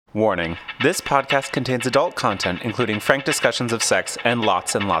Warning, this podcast contains adult content, including frank discussions of sex and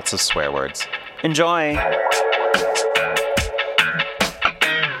lots of swear words. Enjoy!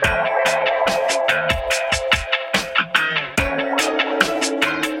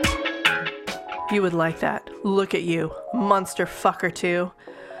 You would like that. Look at you. Monster fucker too.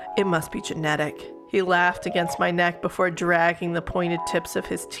 It must be genetic. He laughed against my neck before dragging the pointed tips of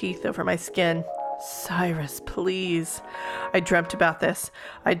his teeth over my skin. Cyrus, please. I dreamt about this.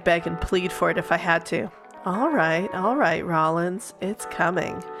 I'd beg and plead for it if I had to. All right, Rollins. It's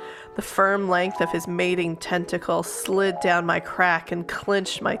coming. The firm length of his mating tentacle slid down my crack and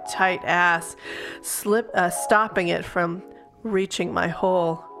clinched my tight ass, stopping it from reaching my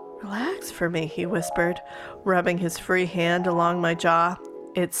hole. Relax for me, he whispered, rubbing his free hand along my jaw.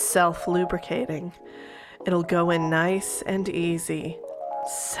 It's self-lubricating. It'll go in nice and easy.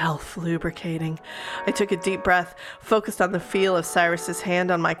 Self-lubricating. I took a deep breath, focused on the feel of Cyrus's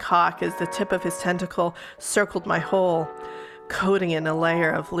hand on my cock as the tip of his tentacle circled my hole, coating it in a layer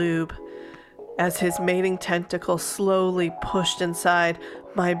of lube. As his mating tentacle slowly pushed inside,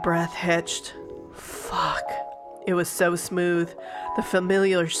 my breath hitched. Fuck. It was so smooth. The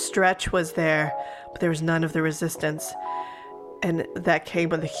familiar stretch was there, but there was none of the resistance. And that came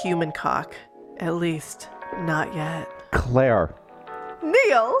with a human cock. At least, not yet. Claire.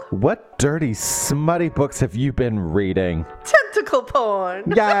 Neil! What dirty, smutty books have you been reading? Tentacle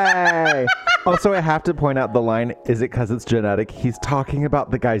porn! Yay! Also, I have to point out the line, is it because it's genetic? He's talking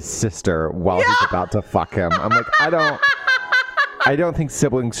about the guy's sister while he's about to fuck him. I'm like, I don't think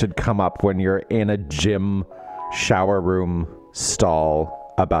siblings should come up when you're in a gym shower room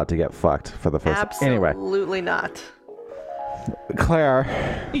stall about to get fucked for the first time. Anyway. Absolutely not.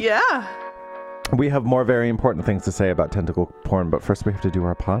 Claire. Yeah. We have more very important things to say about tentacle porn, but first we have to do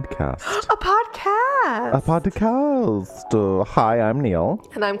our podcast. A podcast. A podcast. Hi, I'm Neil.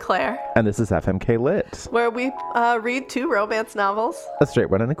 And I'm Claire. And this is FMK Lit. Where we read 2 romance novels. A straight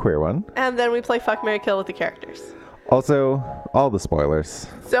one and a queer one. And then we play Fuck, Marry, Kill with the characters. Also, all the spoilers.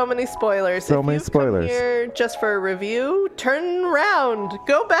 So many spoilers. If you've come here just for a review, turn around.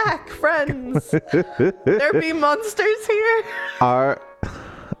 Go back, friends. There be monsters here.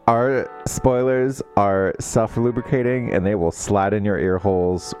 Our spoilers are self-lubricating, and they will slide in your ear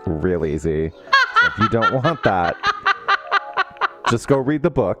holes real easy. So if you don't want that, just go read the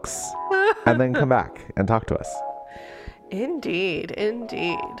books and then come back and talk to us. Indeed.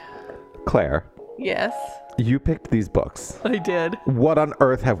 Claire. Yes? You picked these books. I did. What on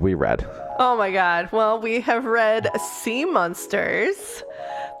earth have we read? Oh my god. Well, we have read Sea Monsters.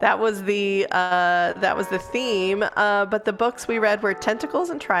 That was the theme. But the books we read were Tentacles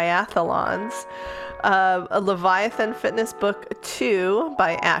and Triathlons, a Leviathan Fitness Book 2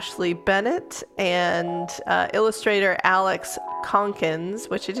 by Ashley Bennett, and illustrator Alex Conkins,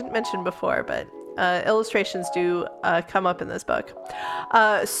 which I didn't mention before, but illustrations do come up in this book.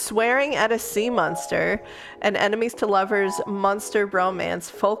 Swearing at a Sea Monster, an Enemies to Lovers Monster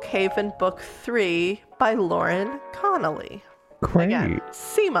Romance, Folkhaven Book 3 by Lauren Connolly. Great. Again,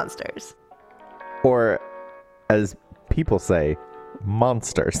 Sea Monsters. Or, as people say,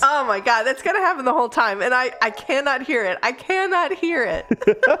 monsters. Oh my god, that's gonna happen the whole time, and I cannot hear it. I cannot hear it.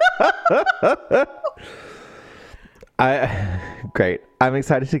 Great. I'm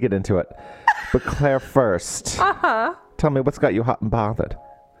excited to get into it. But Claire first. Tell me what's got you hot and bothered.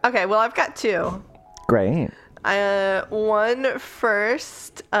 Okay, well, I've got 2. Great. One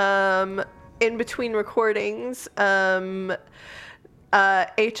first, in between recordings, HR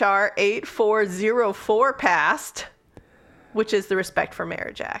 8404 passed, which is the Respect for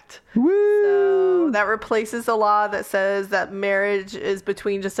Marriage Act. Woo! So that replaces a law that says that marriage is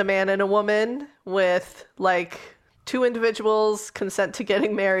between just a man and a woman with, like, 2 individuals consent to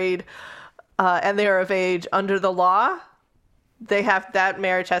getting married, and they are of age under the law. That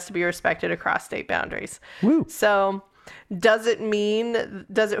marriage has to be respected across state boundaries. Woo. So does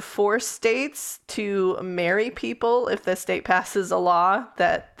it force states to marry people if the state passes a law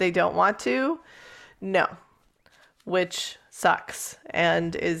that they don't want to? No, which sucks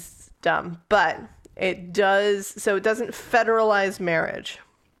and is dumb, but it does. So it doesn't federalize marriage,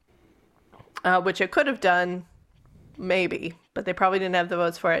 which it could have done maybe, but they probably didn't have the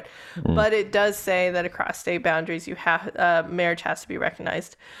votes for it. But it does say that across state boundaries, marriage has to be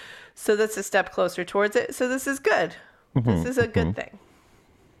recognized. So that's a step closer towards it. So this is good. This is a good thing.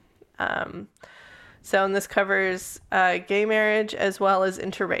 And this covers gay marriage as well as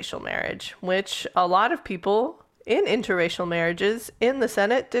interracial marriage, which a lot of people in interracial marriages in the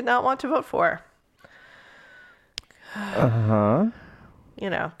Senate did not want to vote for. Uh-huh. You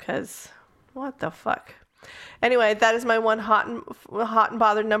know, because what the fuck? Anyway, that is my one hot and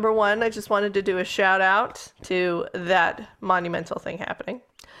bothered number one. I just wanted to do a shout out to that monumental thing happening.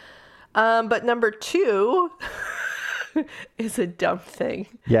 But number two is a dumb thing.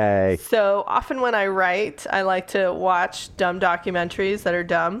 Yay. So often when I write, I like to watch dumb documentaries that are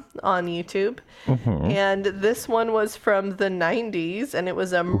dumb on YouTube. And this one was from the 90s, and it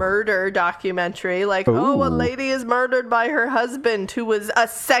was a murder documentary. Like, oh, a lady is murdered by her husband who was a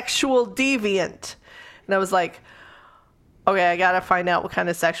sexual deviant. And I was like, okay, I got to find out what kind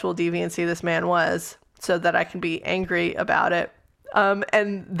of sexual deviancy this man was so that I can be angry about it.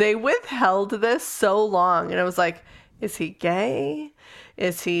 And they withheld this so long. And I was like, is he gay?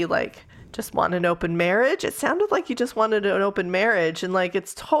 Is he like just want an open marriage? It sounded like he just wanted an open marriage. And like,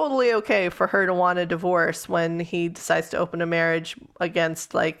 it's totally okay for her to want a divorce when he decides to open a marriage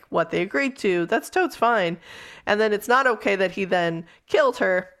against like what they agreed to. That's totes fine. And then it's not okay that he then killed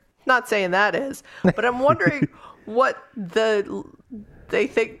her. Not saying that is, but I'm wondering what they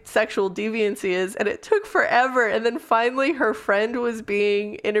think sexual deviancy is. And it took forever. And then finally her friend was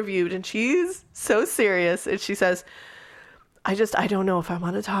being interviewed and she's so serious. And she says, I don't know if I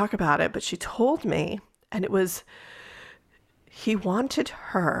want to talk about it, but she told me, and it was, he wanted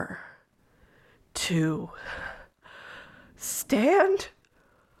her to stand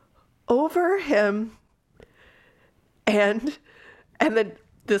over him and then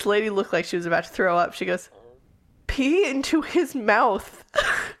this lady looked like she was about to throw up. She goes, pee into his mouth.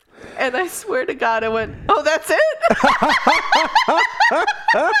 And I swear to God, I went, oh, that's it?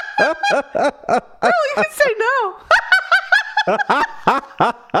 Girl, you can say no.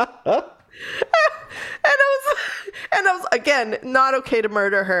 And I was again not okay to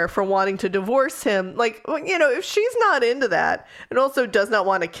murder her for wanting to divorce him. Like, you know, if she's not into that and also does not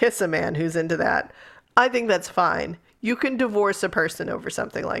want to kiss a man who's into that, I think that's fine. You can divorce a person over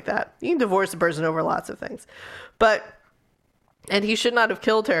something like that. You can divorce a person over lots of things. And he should not have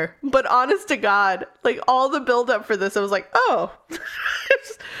killed her. But honest to God, like all the buildup for this, I was like, oh,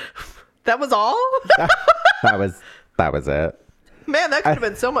 that was all? That was it. Man, that could have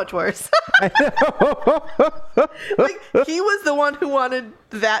been so much worse. Like, he was the one who wanted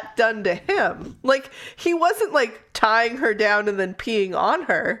that done to him. Like, he wasn't like tying her down and then peeing on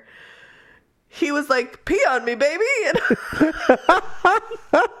her. He was like, pee on me, baby. And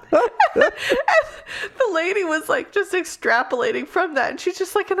the lady was like just extrapolating from that. And she's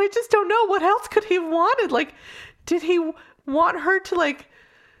just like, and I just don't know, what else could he have wanted? Like, did he want her to like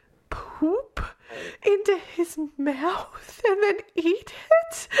poop into his mouth and then eat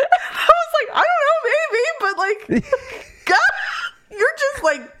it? And I was like, I don't know, maybe, but like, God, you're just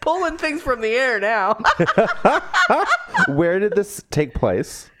like pulling things from the air now. Where did this take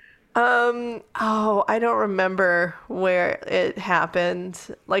place? I don't remember where it happened.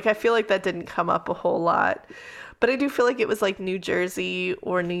 Like, I feel like that didn't come up a whole lot, but I do feel like it was like New Jersey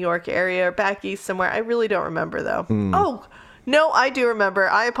or New York area or back east somewhere. I really don't remember though. Oh, no, I do remember.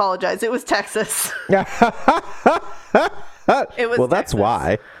 I apologize. It was Texas. It was well, that's Texas.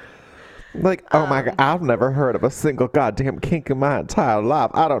 Why. Like, oh my God, I've never heard of a single goddamn kink in my entire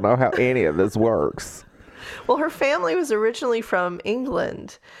life. I don't know how any of this works. Well, her family was originally from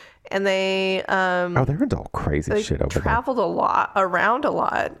England. And they they're into all crazy shit over there. Traveled around a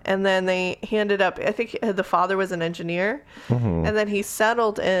lot, and then they ended up. I think the father was an engineer, and then he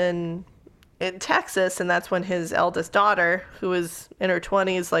settled in Texas, and that's when his eldest daughter, who was in her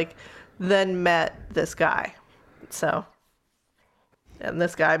 20s, like then met this guy. So, and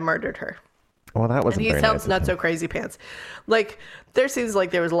this guy murdered her. Well, that wasn't. And he sounds not so crazy pants. Like, there seems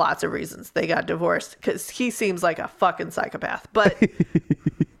like there was lots of reasons they got divorced because he seems like a fucking psychopath, but.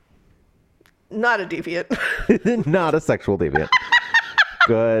 Not a deviant. Not a sexual deviant.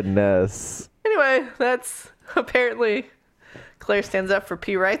 Goodness. Anyway, that's apparently Claire stands up for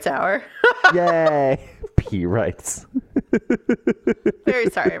P. Rights Hour. Yay. P. Rights. Very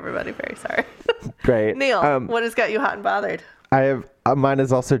sorry, everybody. Very sorry. Great. Neil, what has got you hot and bothered? I have mine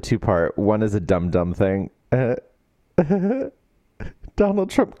is also two-part. One is a dumb thing. Donald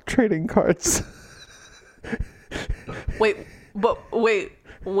Trump trading cards. Wait.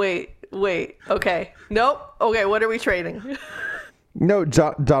 Okay. Nope. Okay, what are we trading? No,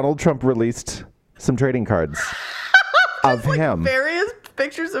 Donald Trump released some trading cards of like him. Various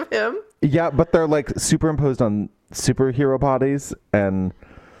pictures of him. Yeah, but they're like superimposed on superhero bodies, and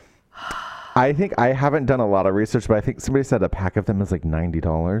I think I haven't done a lot of research, but I think somebody said a pack of them is like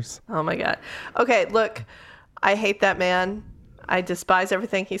 $90. Oh my God. Okay, look, I hate that man. I despise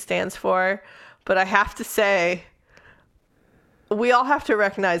everything he stands for, but I have to say, we all have to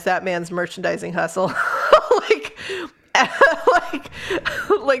recognize that man's merchandising hustle.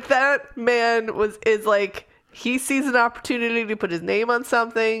 like that man is like, he sees an opportunity to put his name on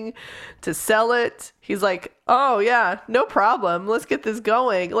something, to sell it. He's like, oh yeah, no problem. Let's get this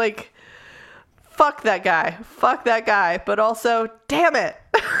going. Like, fuck that guy. Fuck that guy. But also, damn it.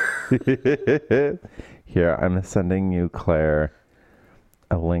 Here, I'm sending you, Claire,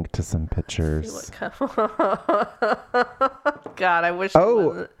 a link to some pictures. God, I wish. He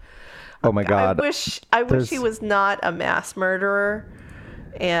wasn't. Oh my God. I wish he was not a mass murderer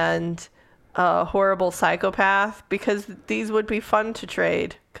and a horrible psychopath, because these would be fun to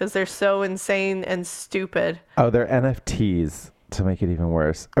trade because they're so insane and stupid. Oh, they're NFTs to make it even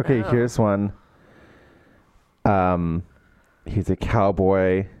worse. Okay, here's one. He's a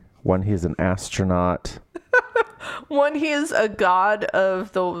cowboy. One, he's an astronaut. One, he is a god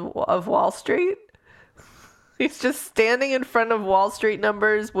of Wall Street. He's just standing in front of Wall Street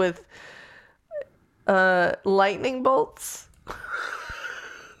numbers with lightning bolts.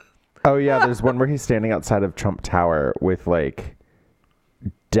 Oh yeah, there's one where he's standing outside of Trump Tower with like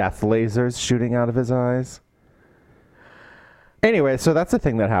death lasers shooting out of his eyes. Anyway, so that's the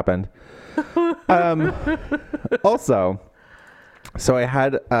thing that happened. Also, so I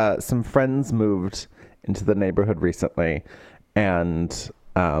had some friends moved into the neighborhood recently, and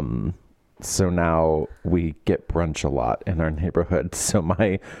so now we get brunch a lot in our neighborhood. So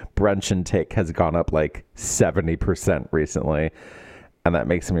my brunch intake has gone up like 70% recently. And that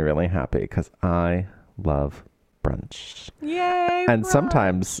makes me really happy because I love brunch. Yay! And brunch.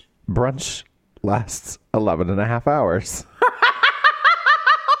 Sometimes brunch lasts 11 and a half hours.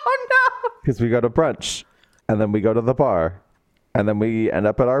 Oh no! Because we go to brunch and then we go to the bar and then we end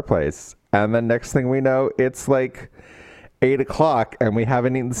up at our place. And then next thing we know, it's like 8 o'clock and we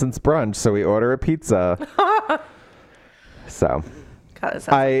haven't eaten since brunch. So we order a pizza. So. God, it sounds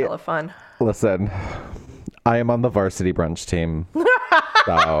like hella fun. Listen, I am on the varsity brunch team.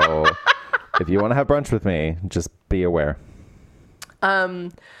 So if you want to have brunch with me, just be aware.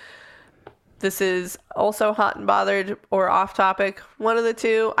 This is also hot and bothered or off topic. One of the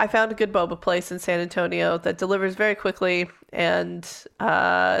two. I found a good boba place in San Antonio that delivers very quickly, and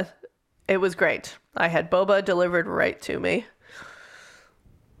it was great. I had boba delivered right to me.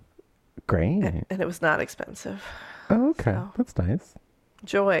 Great. And it was not expensive. Oh, okay. So. That's nice.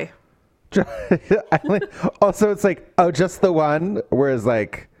 Joy. Also, it's like, oh, just the one. Whereas,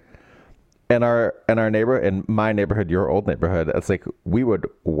 like, in my neighborhood, your old neighborhood, it's like we would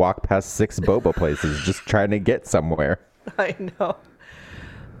walk past 6 boba places just trying to get somewhere. I know.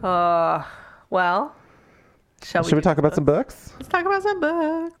 Well, shall we talk about some books? Let's talk about some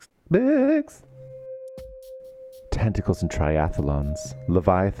books. Books. Tentacles and Triathlons,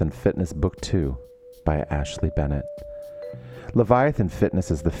 Leviathan Fitness Book 2 by Ashley Bennett. Leviathan Fitness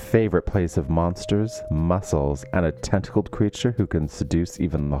is the favorite place of monsters, muscles, and a tentacled creature who can seduce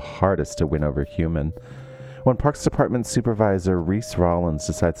even the hardest to win over human. When Parks Department Supervisor Reese Rollins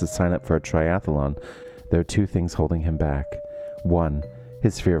decides to sign up for a triathlon, there are 2 things holding him back. 1,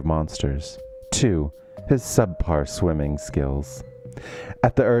 his fear of monsters. 2, his subpar swimming skills.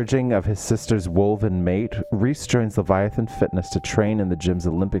 At the urging of his sister's woven mate, Reese joins Leviathan Fitness to train in the gym's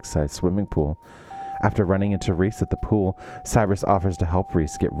Olympic-sized swimming pool. After running into Reese at the pool, Cyrus offers to help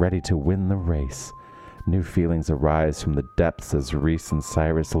Reese get ready to win the race. New feelings arise from the depths as Reese and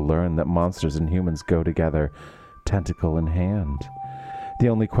Cyrus learn that monsters and humans go together, tentacle in hand. The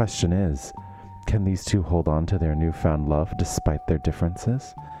only question is, can these 2 hold on to their newfound love despite their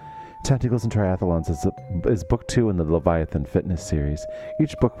differences? Tentacles and Triathlons is book 2 in the Leviathan Fitness series.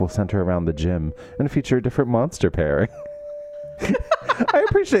 Each book will center around the gym and feature a different monster pairing. I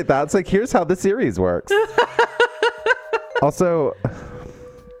appreciate that. It's like, here's how the series works. Also,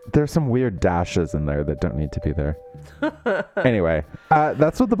 there's some weird dashes in there that don't need to be there. Anyway,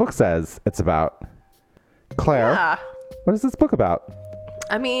 that's what the book says it's about. Claire, Yeah. What is this book about?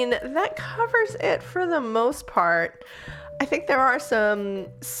 I mean, that covers it for the most part. I think there are some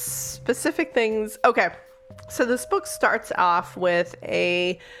specific things. Okay, so this book starts off with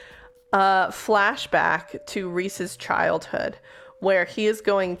a flashback to Reese's childhood, where he is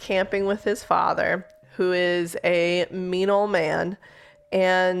going camping with his father, who is a mean old man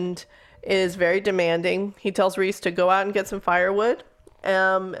and is very demanding. He tells Reese to go out and get some firewood.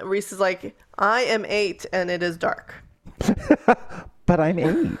 Reese is like, I am 8 and it is dark. But I'm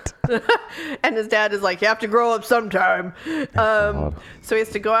 8. And his dad is like, you have to grow up sometime. So he has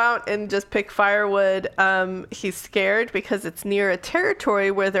to go out and just pick firewood. He's scared because it's near a territory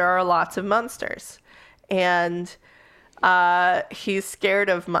where there are lots of monsters. And he's scared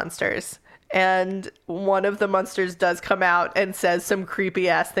of monsters. And one of the monsters does come out and says some creepy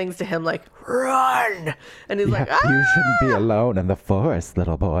ass things to him, like, run! And he's like, ah! You shouldn't be alone in the forest,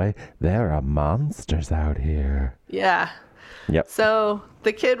 little boy. There are monsters out here. Yeah. Yep. So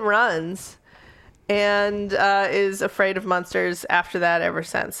the kid runs and is afraid of monsters after that ever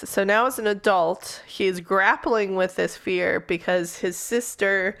since. So now as an adult, he is grappling with this fear because his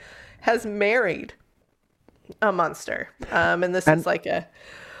sister has married a monster. And this is like a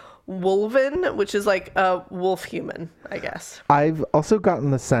wolven, which is like a wolf human, I guess. I've also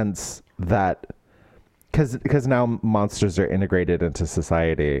gotten the sense that because now monsters are integrated into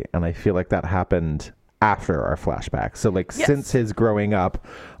society, and I feel like that happened after our flashback. So like Yes. since his growing up,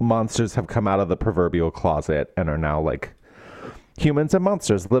 monsters have come out of the proverbial closet and are now like humans and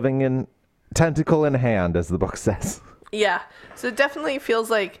monsters living in tentacle in hand, as the book says. Yeah. So it definitely feels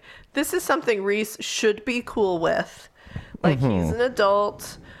like this is something Reese should be cool with. Like, he's an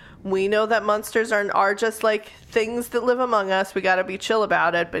adult. We know that monsters are just like things that live among us. We got to be chill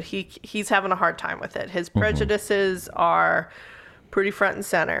about it, but he's having a hard time with it. His prejudices are pretty front and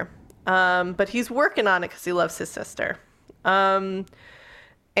center. But he's working on it because he loves his sister. And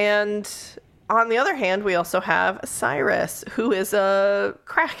on the other hand, we also have Cyrus, who is a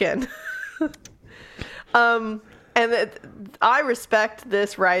kraken. I respect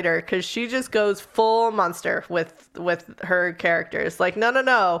this writer because she just goes full monster with her characters. Like,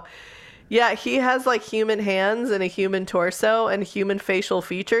 no. Yeah, he has like human hands and a human torso and human facial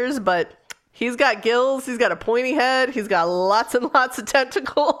features, but he's got gills, he's got a pointy head, he's got lots and lots of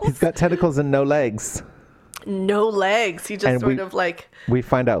tentacles. He's got tentacles and no legs. No legs. He just sort of like... We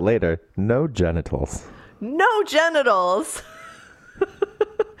find out later, no genitals. No genitals.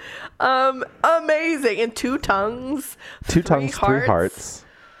 Amazing. And 2 tongues. 2 tongues, 3 hearts.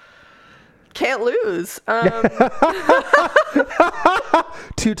 Can't lose.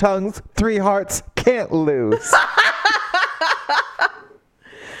 2 tongues, 3 hearts, can't lose.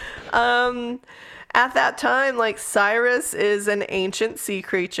 At that time, like, Cyrus is an ancient sea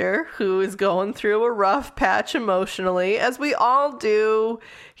creature who is going through a rough patch emotionally, as we all do.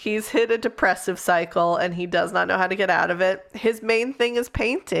 He's hit a depressive cycle and he does not know how to get out of it. His main thing is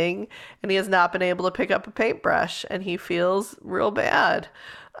painting, and he has not been able to pick up a paintbrush, and he feels real bad.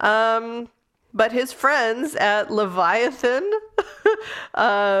 But his friends at Leviathan,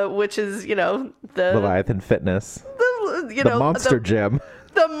 which is, the Leviathan Fitness. The Monster Gym.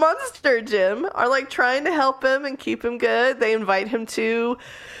 The Monster Gym are like trying to help him and keep him good. They invite him to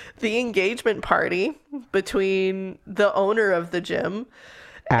the engagement party between the owner of the gym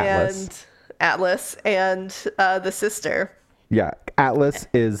and the sister. Yeah, Atlas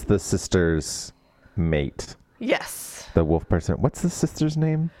is the sister's mate. Yes. The wolf person. What's the sister's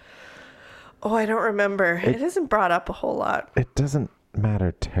name? Oh, I don't remember. It isn't brought up a whole lot. It doesn't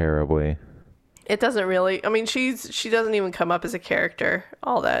matter terribly. It doesn't really. I mean, she doesn't even come up as a character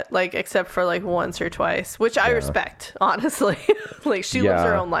all that, like, except for like once or twice, which I respect, honestly. Like, she lives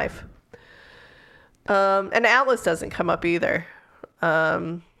her own life. And Atlas doesn't come up either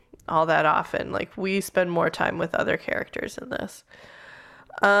all that often. Like, we spend more time with other characters in this.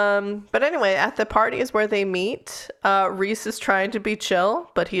 But anyway, at the party is where they meet. Reese is trying to be chill,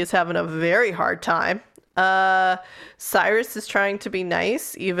 but he is having a very hard time. Cyrus is trying to be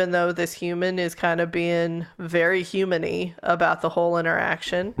nice, even though this human is kind of being very human-y about the whole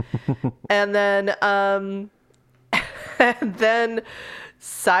interaction. And then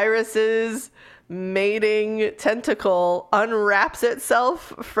Cyrus's mating tentacle unwraps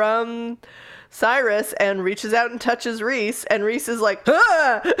itself from Cyrus and reaches out and touches Reese, and Reese is like,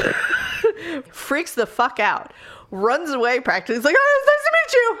 ah! Freaks the fuck out, runs away practically. He's like, oh, it's nice to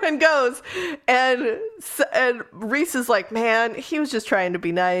meet you, and goes. And Reese is like, man, he was just trying to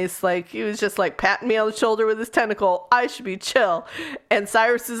be nice. Like, he was just like patting me on the shoulder with his tentacle. I should be chill. And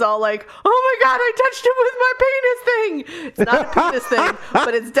Cyrus is all like, oh my God, I touched him with my penis thing. It's not a penis thing,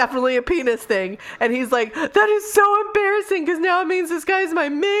 but it's definitely a penis thing. And he's like, that is so embarrassing because now it means this guy's my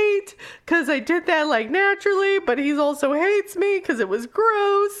mate because I did that like naturally, but he also hates me because it was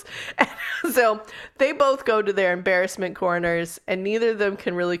gross. And so they both go to their embarrassment corners, and neither of them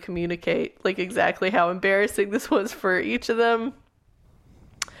can really communicate like exactly how embarrassing this was for each of them.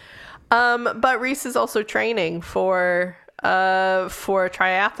 But Reese is also training for a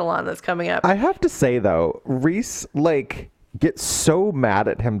triathlon that's coming up. I have to say though, Reese like gets so mad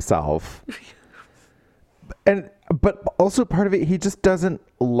at himself. But also part of it, he just doesn't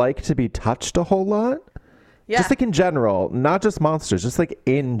like to be touched a whole lot. Yeah. Just like in general, not just monsters, just like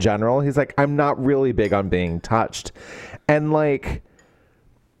in general, he's like, I'm not really big on being touched. And like,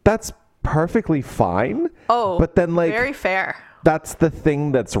 that's perfectly fine. Oh, but then like, very fair. that's the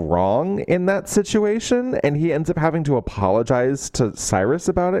thing that's wrong in that situation, and he ends up having to apologize to Cyrus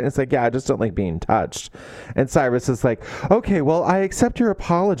about it. And it's like, yeah, I just don't like being touched. And Cyrus is like, okay, well, I accept your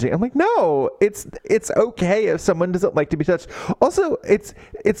apology. I'm like, no, it's okay if someone doesn't like to be touched. Also, it's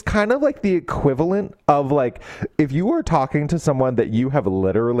kind of like the equivalent of like if you were talking to someone that you have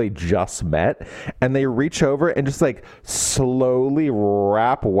literally just met and they reach over and just like slowly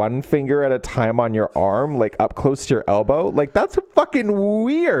wrap one finger at a time on your arm, like up close to your elbow. Like, that's fucking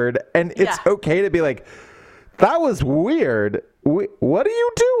weird. And it's okay to be like, that was weird. What are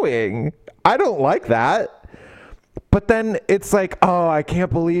you doing? I don't like that. But then it's like, oh, I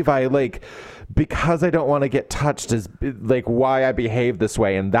can't believe I like, because I don't want to get touched is like why I behave this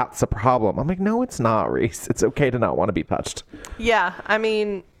way. And that's a problem. I'm like, no, it's not, Reese. It's okay to not want to be touched. Yeah. I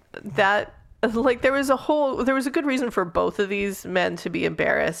mean, that, like, there was a good reason for both of these men to be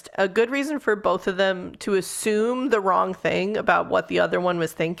embarrassed. A good reason for both of them to assume the wrong thing about what the other one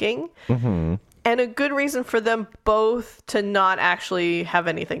was thinking. Mm-hmm. And a good reason for them both to not actually have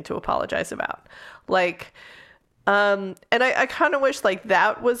anything to apologize about. Like, and I kind of wish like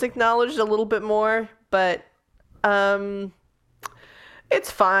that was acknowledged a little bit more, but it's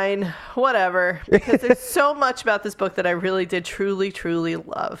fine, whatever, because there's so much about this book that I really did truly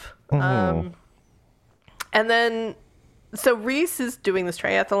love. Mm-hmm. And then, so Reese is doing this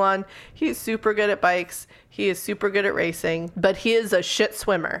triathlon. He's super good at bikes. He is super good at racing, but he is a shit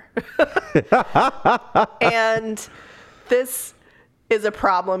swimmer. And this is a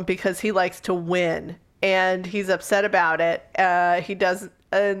problem because he likes to win. And he's upset about it. He doesn't,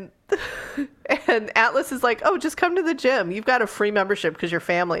 and Atlas is like, oh, just come to the gym. You've got a free membership because you're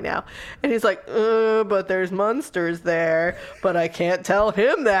family now. And he's like, but there's monsters there. But I can't tell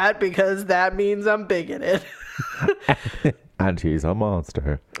him that because that means I'm bigoted. And he's a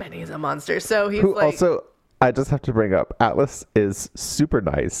monster. And he's a monster. So he's Who like... Also, I just have to bring up, Atlas is super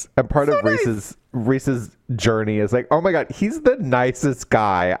nice. And part of Reese's journey is like, oh my God, he's the nicest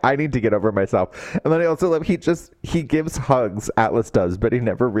guy. I need to get over myself. And then I also love, he gives hugs, Atlas does, but he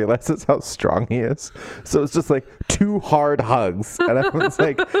never realizes how strong he is. So it's just like 2 hard hugs. And I was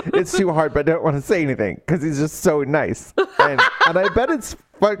like, it's too hard, but I don't want to say anything because he's just so nice. And I bet it's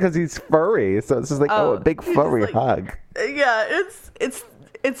fun because he's furry. So it's just like, a big furry hug. Yeah,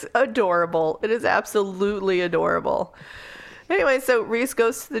 it's adorable. It is absolutely adorable. Anyway, so Reese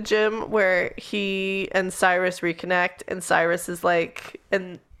goes to the gym where he and Cyrus reconnect, and Cyrus is like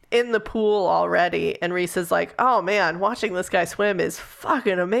in the pool already, and Reese is like, oh man, watching this guy swim is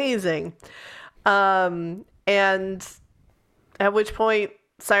fucking amazing. And at which point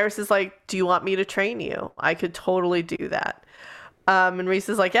Cyrus is like, do you want me to train you? I could totally do that. And Reese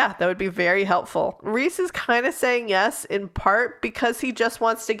is like, yeah, that would be very helpful. Reese is kind of saying yes, in part because he just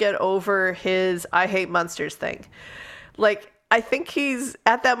wants to get over his I hate monsters thing. Like, I think he's,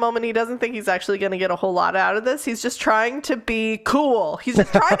 at that moment, he doesn't think he's actually going to get a whole lot out of this. He's just trying to be cool. He's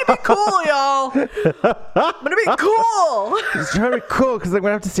just trying to be cool, y'all. I'm going to be cool. He's trying to be cool because I'm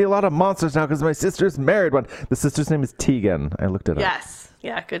going to have to see a lot of monsters now because my sister's married one. The sister's name is Tegan. I looked it up. Yes.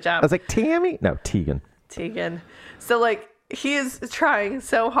 Yeah, good job. I was like, Tammy? No, Tegan. Tegan. So, like, he is trying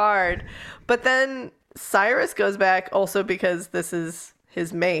so hard. But then Cyrus goes back also because this is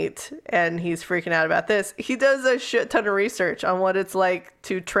his mate and he's freaking out about this. He does a shit ton of research on what it's like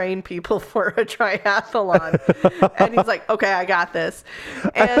to train people for a triathlon. And he's like, okay, I got this.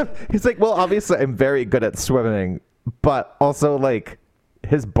 And he's like, well, obviously I'm very good at swimming, but also like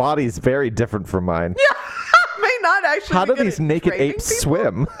his body's very different from mine. Yeah. May not actually. How do these naked apes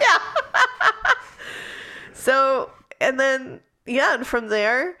swim? Yeah. So, and then, yeah, and from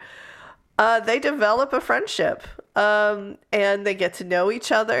there, they develop a friendship, and they get to know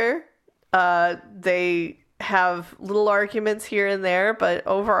each other. They have little arguments here and there, but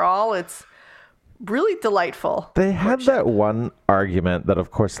overall, it's really delightful. They had that one argument that,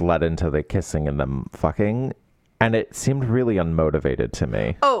 of course, led into the kissing and them fucking, and it seemed really unmotivated to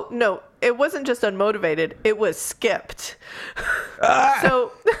me. Oh, no, it wasn't just unmotivated. It was skipped.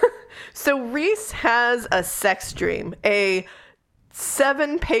 So Reese has a sex dream, a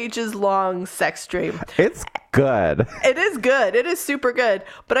 7 pages long sex dream. It's good. It is good. It is super good.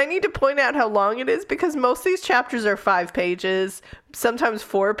 But I need to point out how long it is because most of these chapters are 5 pages, sometimes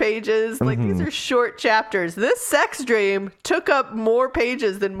 4 pages. Like, these are short chapters. This sex dream took up more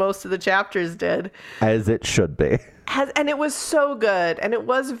pages than most of the chapters did. As it should be. And it was so good, and it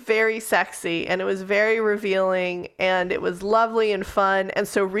was very sexy, and it was very revealing, and it was lovely and fun. And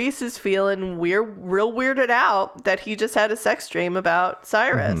so Reese is feeling real weirded out that he just had a sex dream about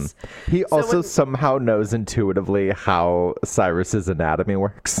Cyrus. Mm-hmm. He also somehow knows intuitively how Cyrus's anatomy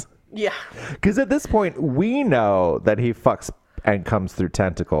works. Yeah. Because at this point, we know that he fucks and comes through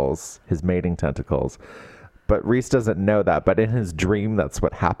tentacles, his mating tentacles. But Reese doesn't know that, but in his dream, that's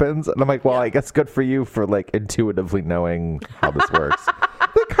what happens. And I'm like, well, I guess good for you for like intuitively knowing how this works.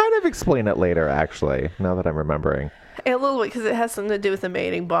 They kind of explain it later, actually, now that I'm remembering. A little bit, because it has something to do with the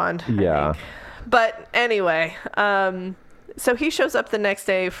mating bond. Yeah. But anyway, so he shows up the next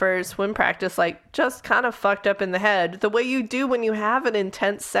day for swim practice, like just kind of fucked up in the head, the way you do when you have an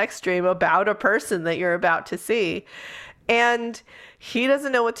intense sex dream about a person that you're about to see. And he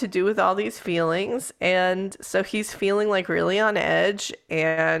doesn't know what to do with all these feelings. And so he's feeling like really on edge,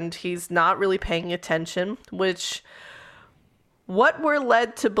 and he's not really paying attention, which what we're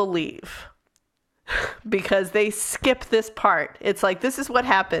led to believe, because they skip this part. It's like, this is what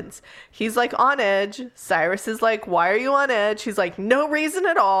happens. He's like on edge. Cyrus is like, why are you on edge? He's like, no reason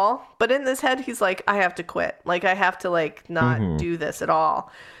at all. But in his head, he's like, I have to quit. Like, I have to like not do this at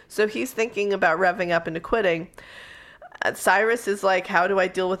all. So he's thinking about revving up into quitting. Cyrus is like, how do I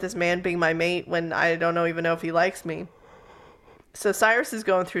deal with this man being my mate when I don't even know if he likes me? So Cyrus is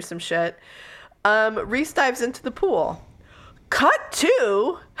going through some shit. Reese dives into the pool. Cut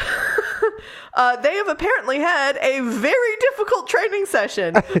to, they have apparently had a very difficult training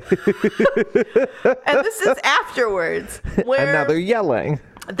session. And this is afterwards. Where And now they're yelling.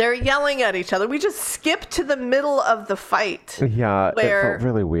 They're yelling at each other. We just skip to the middle of the fight. Yeah, where it felt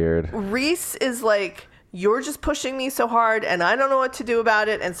really weird. Reese is like, you're just pushing me so hard and I don't know what to do about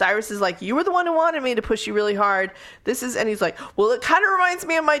it. And Cyrus is like, you were the one who wanted me to push you really hard. And he's like, well, it kind of reminds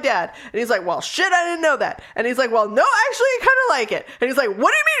me of my dad. And he's like, well, shit, I didn't know that. And he's like, well, no, actually, I kind of like it. And he's like,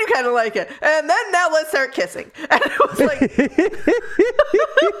 what do you mean you kind of like it? And then now let's start kissing. And it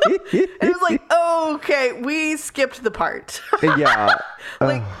was like, okay, we skipped the part. Yeah.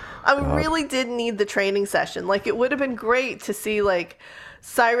 Like, I really did need the training session. Like, it would have been great to see, like,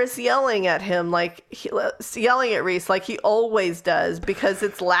 Cyrus yelling at him, like yelling at Reese like he always does, because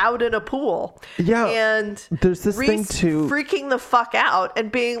it's loud in a pool. Yeah, and there's this Reese thing too, freaking the fuck out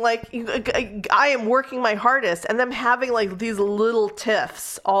and being like, I am working my hardest, and them having like these little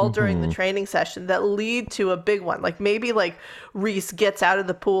tiffs all during the training session that lead to a big one. Like maybe like Reese gets out of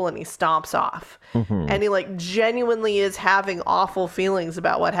the pool and he stomps off, and he like genuinely is having awful feelings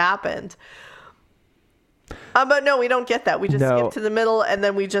about what happened. But no, we don't get that. We just skip to the middle, and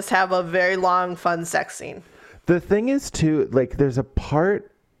then we just have a very long, fun sex scene. The thing is, too, like, there's a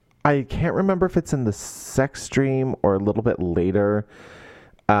part, I can't remember if it's in the sex dream or a little bit later.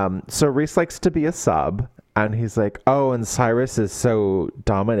 So Reese likes to be a sub, and he's like, oh, and Cyrus is so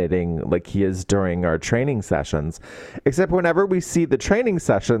dominating like he is during our training sessions. Except whenever we see the training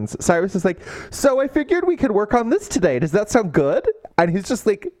sessions, Cyrus is like, so I figured we could work on this today. Does that sound good? And he's just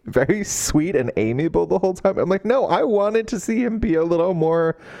like very sweet and amiable the whole time. I'm like, no, I wanted to see him be a little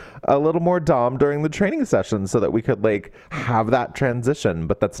more dom during the training session so that we could like have that transition.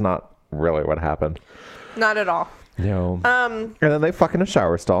 But that's not really what happened. Not at all. No. And then they fuck in a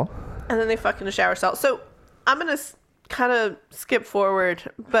shower stall. So I'm going to kind of skip forward,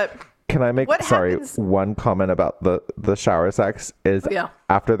 but can I make one comment about the shower sex is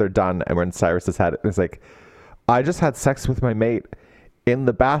after they're done and when Cyrus has had it, it's like, I just had sex with my mate in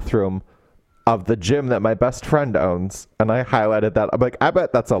the bathroom of the gym that my best friend owns. And I highlighted that. I'm like, I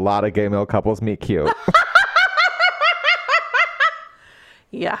bet that's a lot of gay male couples meet cute.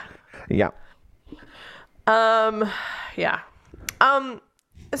 Yeah. Yeah. Yeah.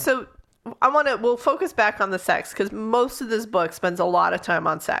 So we'll focus back on the sex, because most of this book spends a lot of time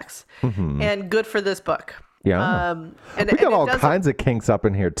on sex, and good for this book. Yeah. We got all kinds of kinks up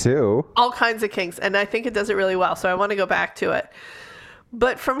in here too. All kinds of kinks. And I think it does it really well. So I want to go back to it.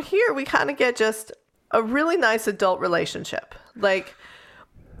 But from here, we kind of get just a really nice adult relationship. Like,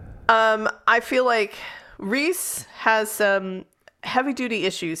 I feel like Reese has some heavy duty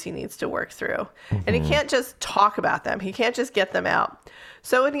issues he needs to work through, and he can't just talk about them. He can't just get them out.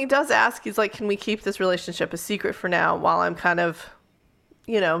 So when he does ask, he's like, can we keep this relationship a secret for now while I'm kind of,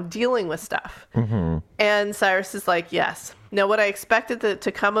 dealing with stuff? And Cyrus is like, yes. Now, what I expected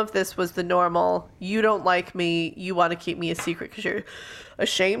to come of this was the normal, you don't like me, you want to keep me a secret because you're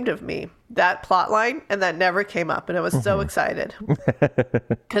ashamed of me. That plot line, and that never came up, and I was so excited.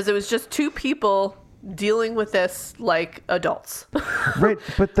 Because it was just two people dealing with this like adults. Right,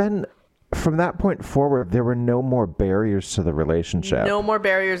 but then from that point forward, there were no more barriers to the relationship. No more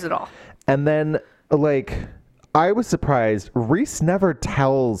barriers at all. And then, like, I was surprised. Reese never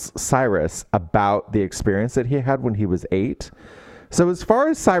tells Cyrus about the experience that he had when he was 8. So as far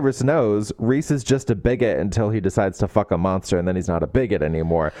as Cyrus knows, Rhys is just a bigot until he decides to fuck a monster, and then he's not a bigot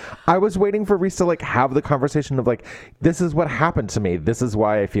anymore. I was waiting for Rhys to like have the conversation of like, this is what happened to me. This is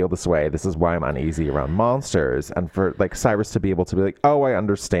why I feel this way. This is why I'm uneasy around monsters. And for like Cyrus to be able to be like, oh, I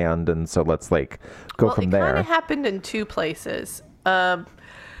understand. And so let's like go from there. It kind of happened in two places.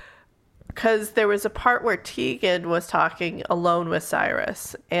 Because there was a part where Tegan was talking alone with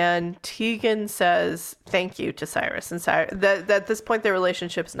Cyrus, and Tegan says thank you to Cyrus, and that at this point their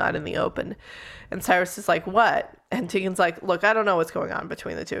relationship's not in the open, and Cyrus is like, what? And Tegan's like, look, I don't know what's going on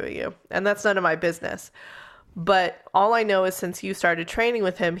between the two of you, and that's none of my business, but all I know is since you started training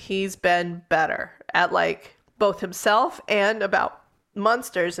with him, he's been better at like both himself and about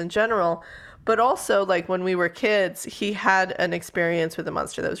monsters in general. But also, like, when we were kids, he had an experience with a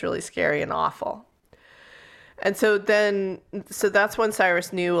monster that was really scary and awful. And so that's when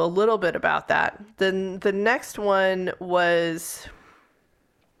Cyrus knew a little bit about that. Then the next one was,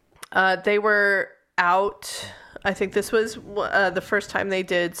 they were out, I think this was the first time they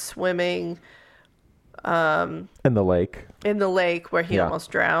did swimming. In the lake. In the lake where he almost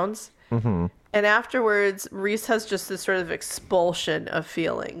drowns. Mm-hmm. And afterwards, Rhys has just this sort of expulsion of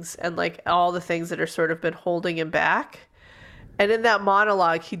feelings and like all the things that are sort of been holding him back. And in that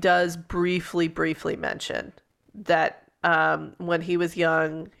monologue, he does briefly mention that when he was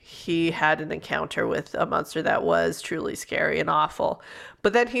young, he had an encounter with a monster that was truly scary and awful.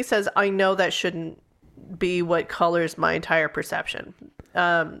 But then he says, I know that shouldn't be what colors my entire perception.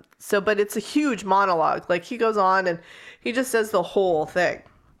 But it's a huge monologue. Like he goes on and he just says the whole thing.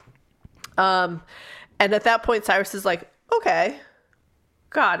 And at that point, Cyrus is like, okay,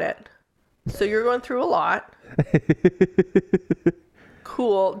 got it. So you're going through a lot.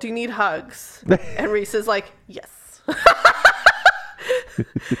 Cool. Do you need hugs? And Rhys is like, yes.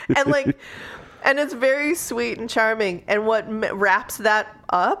 And it's very sweet and charming. And what wraps that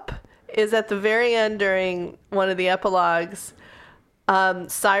up is at the very end during one of the epilogues,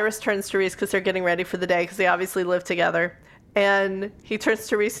 Cyrus turns to Rhys because they're getting ready for the day because they obviously live together. And he turns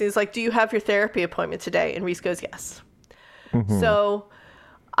to Rhys and he's like, do you have your therapy appointment today? And Rhys goes, yes. Mm-hmm. So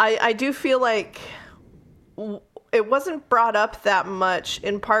I do feel like it wasn't brought up that much,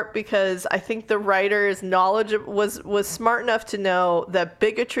 in part because I think the writer's knowledge was smart enough to know that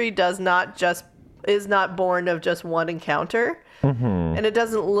bigotry is not born of just one encounter. Mm-hmm. And it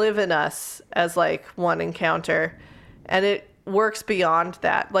doesn't live in us as like one encounter. And it works beyond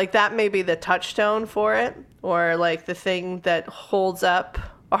that. Like that may be the touchstone for it, or like the thing that holds up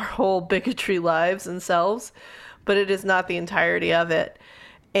our whole bigotry lives and selves, but it is not the entirety of it.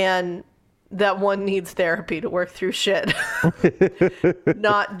 And that one needs therapy to work through shit,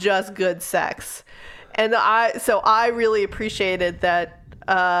 not just good sex. And I really appreciated that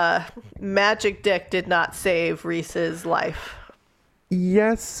Magic Dick did not save Rhys's life.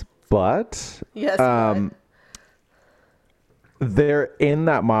 Yes, but but they're in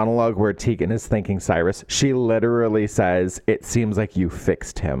that monologue where Tegan is thanking Cyrus. She literally says, it seems like you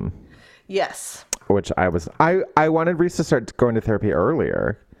fixed him. Yes. Which I wanted Rhys to start going to therapy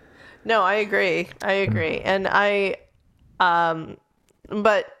earlier. No, I agree. And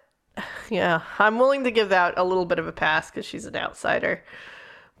but yeah, I'm willing to give that a little bit of a pass because she's an outsider.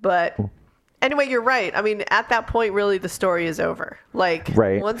 But anyway, you're right. I mean, at that point, really, the story is over. Like,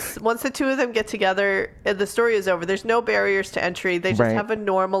 right. Once the two of them get together, the story is over. There's no barriers to entry. They just have a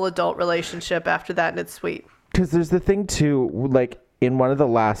normal adult relationship after that, and it's sweet. Because there's the thing, too, like, in one of the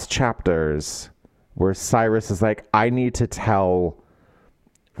last chapters where Cyrus is like, I need to tell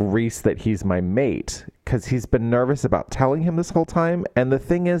Rhys that he's my mate, because he's been nervous about telling him this whole time. And the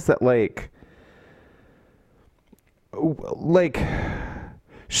thing is that, like...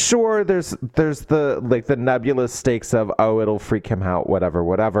 Sure, there's the nebulous stakes of, oh, it'll freak him out,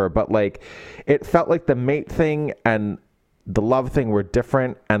 whatever. But like, it felt like the mate thing and the love thing were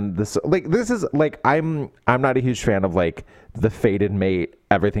different. And this is like, I'm not a huge fan of like the fated mate.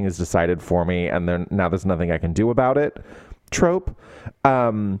 Everything is decided for me, and then now there's nothing I can do about it trope.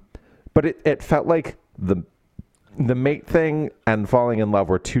 But it felt like the mate thing and falling in love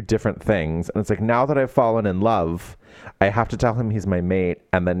were two different things. And it's like, now that I've fallen in love, I have to tell him he's my mate,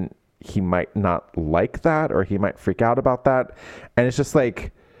 and then he might not like that, or he might freak out about that. And it's just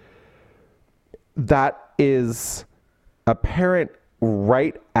like, that is apparent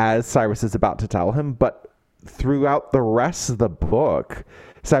right as Cyrus is about to tell him, but throughout the rest of the book,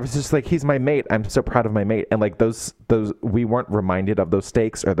 Cyrus is just like, he's my mate. I'm so proud of my mate. And like those we weren't reminded of those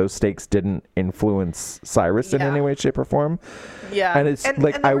stakes, or those stakes didn't influence Cyrus in any way, shape, or form. Yeah. And it's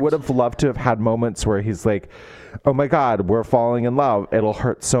like, I would have loved to have had moments where he's like, oh my God, we're falling in love. It'll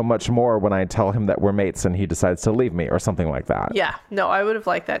hurt so much more when I tell him that we're mates and he decides to leave me, or something like that. Yeah. No, I would have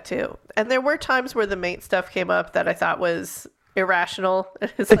liked that too. And there were times where the mate stuff came up that I thought was irrational.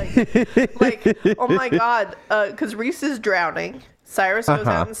 It's like, oh my God, because Rhys is drowning. Cyrus goes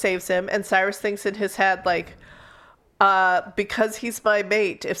out and saves him, and Cyrus thinks in his head, like, because he's my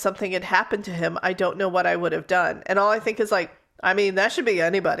mate, if something had happened to him, I don't know what I would have done. And all I think is like, I mean, that should be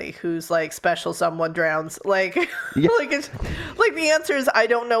anybody who's like special someone drowns. Like, like the answer is I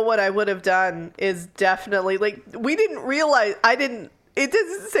don't know what I would have done is definitely like, we didn't realize, it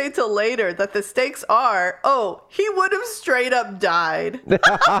didn't say till later that the stakes are, oh, he would have straight up died.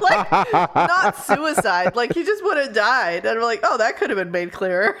 Like, not suicide. Like, he just would have died. And we're like, oh, that could have been made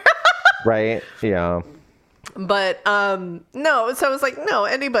clearer. Right. Yeah. But no, so I was like, no,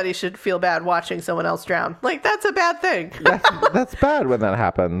 anybody should feel bad watching someone else drown. Like, that's a bad thing. That's bad when that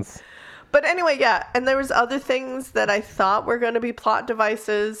happens. But anyway, yeah. And there was other things that I thought were going to be plot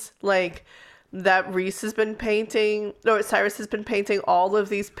devices, like that Rhys has been painting, or Cyrus has been painting all of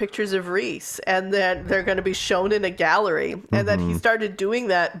these pictures of Rhys, and then they're going to be shown in a gallery, and that he started doing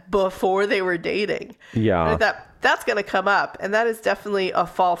that before they were dating. Yeah. And I thought, that's going to come up, and that is definitely a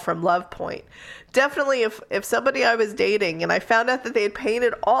fall from love point. Definitely, if somebody I was dating and I found out that they had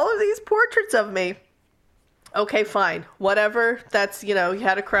painted all of these portraits of me, okay, fine, whatever. That's, you know, you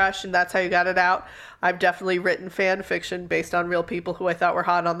had a crush and that's how you got it out. I've definitely written fan fiction based on real people who I thought were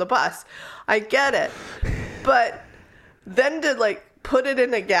hot on the bus. I get it. But then to like put it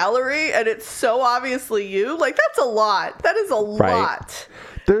in a gallery and it's so obviously you, like, that's a lot. That is a lot.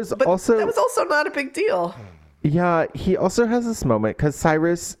 But also, that was also not a big deal. Yeah, he also has this moment because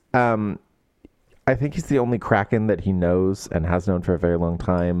Cyrus, I think he's the only Kraken that he knows and has known for a very long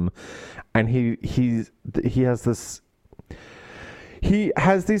time. And he has this, he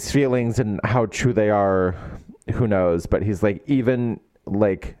has these feelings, and how true they are, who knows? But he's like, even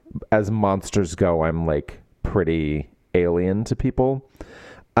like as monsters go, I'm like pretty alien to people.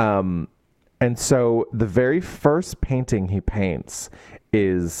 And so the very first painting he paints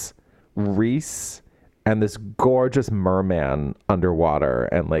is Rhys and this gorgeous merman underwater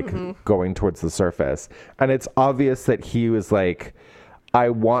and like going towards the surface. And it's obvious that he was like, I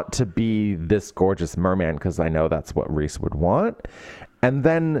want to be this gorgeous merman because I know that's what Rhys would want. And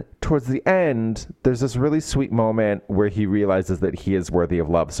then towards the end, there's this really sweet moment where he realizes that he is worthy of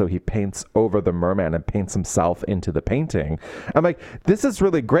love. So he paints over the merman and paints himself into the painting. I'm like, this is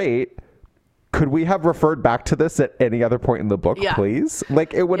really great. Could we have referred back to this at any other point in the book, please?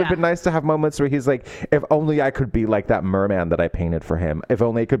 Like, it would have been nice to have moments where he's like, if only I could be like that merman that I painted for him. If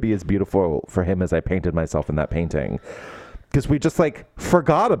only it could be as beautiful for him as I painted myself in that painting. Because we just like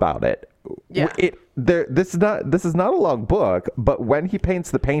forgot about it. Yeah. This is not a long book, but when he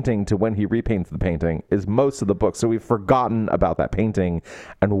paints the painting to when he repaints the painting is most of the book. So we've forgotten about that painting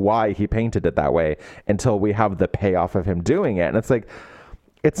and why he painted it that way until we have the payoff of him doing it. And it's like,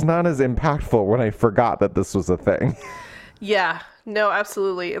 it's not as impactful when I forgot that this was a thing. Yeah, no,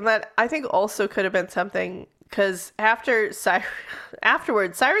 absolutely. And that I think also could have been something, because afterwards,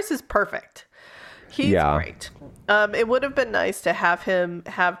 Cyrus is perfect. He's great. It would have been nice to have him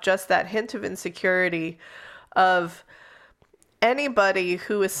have just that hint of insecurity of anybody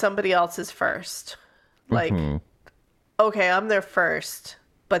who is somebody else's first. Like, okay, I'm their first,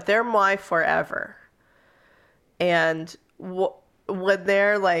 but they're my forever. And when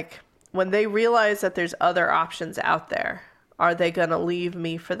they're like, when they realize that there's other options out there, are they going to leave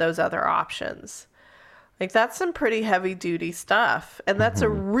me for those other options? Like, that's some pretty heavy duty stuff. And that's a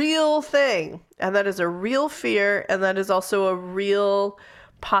real thing. And that is a real fear. And that is also a real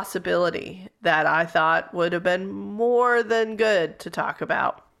possibility that I thought would have been more than good to talk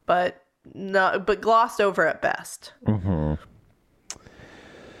about, but glossed over at best.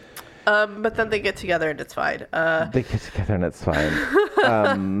 But then they get together and it's fine. They get together and it's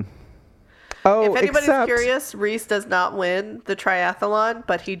fine. If anybody's curious, Rhys does not win the triathlon,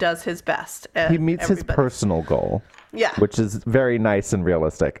 but he does his best. He meets his personal goal. Yeah. Which is very nice and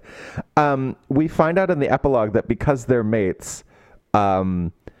realistic. We find out in the epilogue that because they're mates,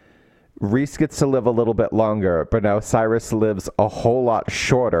 Rhys gets to live a little bit longer, but now Cyrus lives a whole lot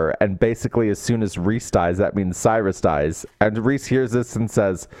shorter. And basically, as soon as Rhys dies, that means Cyrus dies. And Rhys hears this and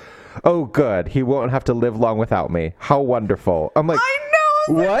says, oh, good. He won't have to live long without me. How wonderful. I'm like, I know.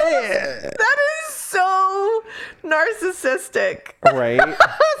 What? That is so narcissistic. Right? I was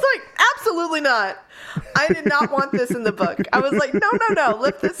like, Absolutely not. I did not want this in the book. I was like, no,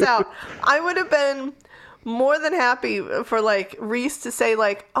 lift this out. I would have been more than happy for like Rhys to say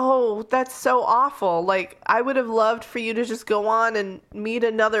like, oh, that's so awful. Like, I would have loved for you to just go on and meet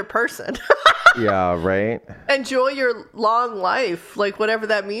another person. Yeah, right? Enjoy your long life, like whatever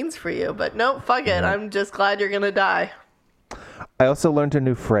that means for you. But no, fuck it. I'm just glad you're going to die. I also learned a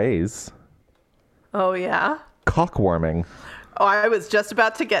new phrase. Oh, yeah? Cockwarming. Oh, I was just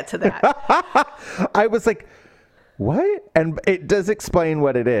about to get to that. I was like, what? And it does explain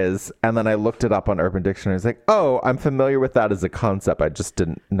what it is. And then I looked it up on Urban Dictionary. It's like, oh, I'm familiar with that as a concept. I just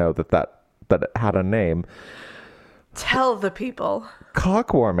didn't know that it had a name. Tell the people.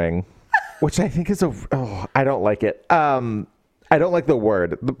 Cockwarming, which I think is I don't like it. I don't like the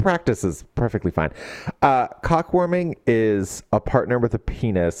word. The practice is perfectly fine. Cockwarming is a partner with a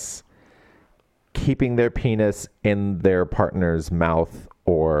penis keeping their penis in their partner's mouth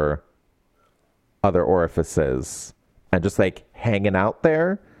or other orifices and just like hanging out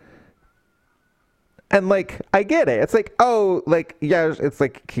there. And like, I get it. It's like, oh, like, yeah, it's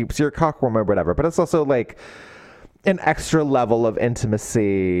like keeps your cock warm or whatever. But it's also like an extra level of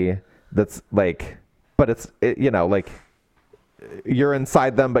intimacy that's like, but like you're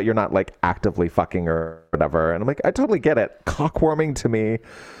inside them, but you're not like actively fucking or whatever. And I'm like, I totally get it. Cock warming to me,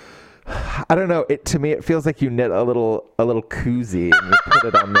 I don't know. To me, it feels like you knit a little koozie and you put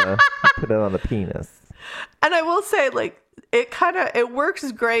it on the penis. And I will say, like, it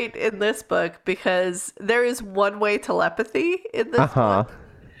works great in this book because there is one-way telepathy in this book.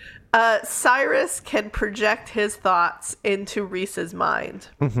 Cyrus can project his thoughts into Rhys's mind.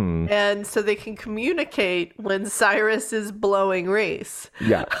 Mm-hmm. And so they can communicate when Cyrus is blowing Rhys.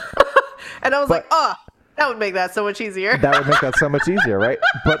 Yeah. And I was like, oh, that would make that so much easier. That would make that so much easier, right?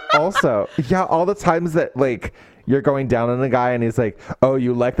 But also, yeah, all the times that, like, you're going down on a guy and he's like, oh,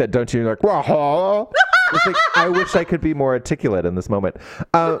 you like that, don't you? And you're like, wah-ha. It's like, I wish I could be more articulate in this moment.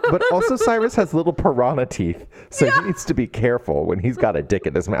 But also Cyrus has little piranha teeth, so he needs to be careful when he's got a dick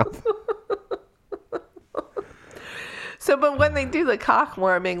in his mouth. So, but when they do the cock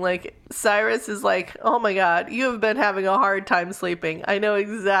warming, like, Cyrus is like, oh my God, you have been having a hard time sleeping. I know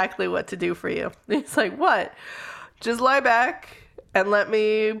exactly what to do for you. And he's like, what? Just lie back and let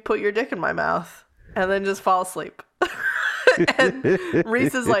me put your dick in my mouth and then just fall asleep. And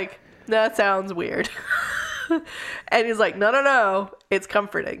Rhys is like, that sounds weird. And he's like, no, it's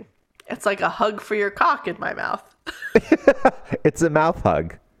comforting. It's like a hug for your cock in my mouth. It's a mouth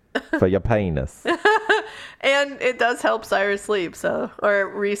hug for your penis. And it does help Cyrus sleep,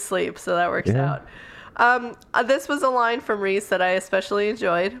 or Rhys sleep, so that works out. This was a line from Rhys that I especially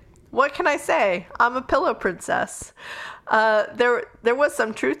enjoyed. What can I say? I'm a pillow princess. There was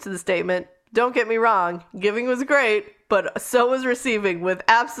some truth to the statement. Don't get me wrong, giving was great, but so was receiving with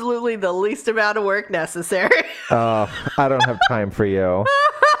absolutely the least amount of work necessary. I don't have time for you.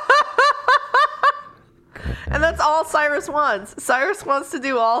 And that's all Cyrus wants. Cyrus wants to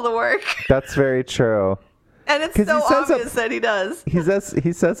do all the work. That's very true. And it's so obvious that he does.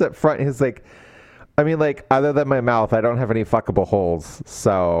 He says up front, he's like, I mean, like, other than my mouth, I don't have any fuckable holes,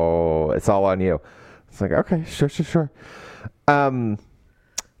 so it's all on you. It's like, okay, sure. Can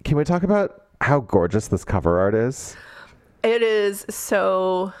we talk about how gorgeous this cover art is? It is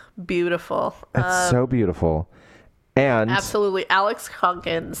so beautiful. It's so beautiful. And absolutely. Alex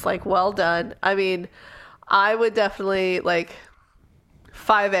Hawkins, like, well done. I mean, I would definitely, like,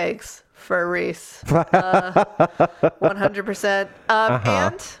 5 eggs for Rhys. 100%. And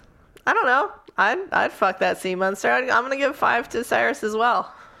I don't know. I'd fuck that sea monster. I'm going to give 5 to Cyrus as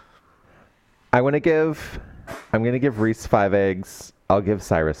well. I'm going to give Rhys 5 eggs. I'll give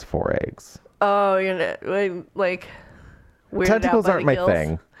Cyrus 4 eggs. Oh, you're gonna, like, weirded tentacles out by aren't the my gills?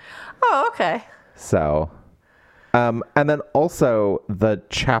 thing. Oh, okay. So, and then also the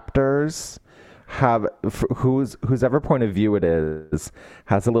chapters have whosever point of view it is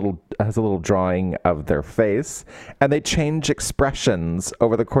has a little drawing of their face, and they change expressions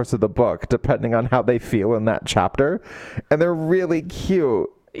over the course of the book depending on how they feel in that chapter, and they're really cute.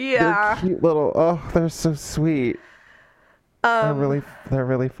 Yeah, they're cute little. Oh, they're so sweet. They're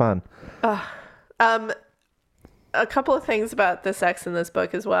really fun. A couple of things about the sex in this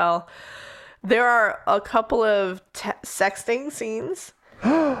book as well. There are a couple of sexting scenes.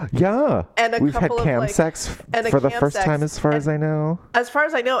 Yeah. And we've had cam sex for the first time, as far as I know. As far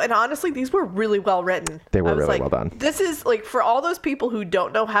as I know, and honestly, these were really well written. They were really well done. This is like, for all those people who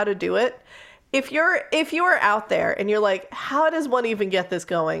don't know how to do it, if you're out there and you're like, how does one even get this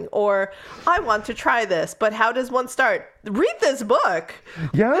going? Or I want to try this, but how does one start? Read this book.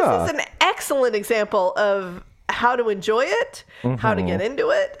 Yeah. This is an excellent example of how to enjoy it, how to get into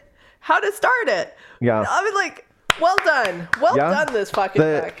it, how to start it. Yeah. I mean, like, well done. Well done, this fucking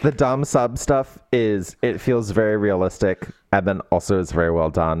book. The dumb sub stuff it feels very realistic, and then also is very well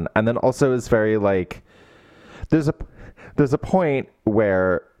done. And then also is very, like, there's a point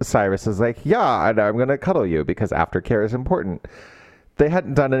where Cyrus is like, yeah, I'm going to cuddle you because aftercare is important. They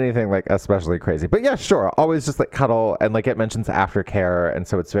hadn't done anything, like, especially crazy. But yeah, sure. Always just, like, cuddle. And, like, it mentions aftercare. And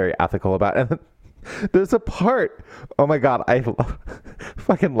so it's very ethical about it. And there's a part, oh, my God, I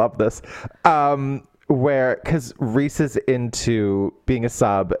fucking love this, where, because Reese is into being a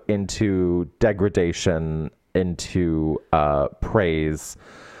sub, into degradation, into praise,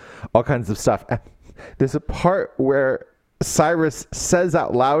 all kinds of stuff. And there's a part where Cyrus says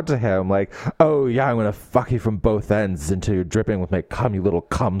out loud to him, like, oh, yeah, I'm going to fuck you from both ends until you're dripping with my cum, you little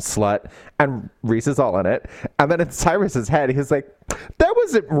cum slut. And Reese is all in it. And then in Cyrus's head, he's like, that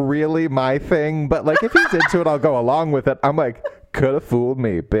wasn't really my thing, but, like, if he's into it, I'll go along with it. I'm like, could have fooled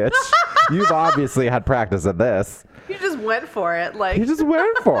me, bitch. You've obviously had practice at this. You just went for it. Like, You just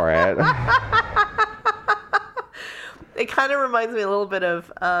went for it. It kind of reminds me a little bit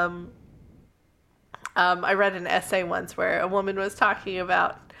of... I read an essay once where a woman was talking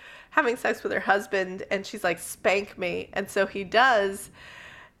about having sex with her husband, and she's like, spank me. And so he does.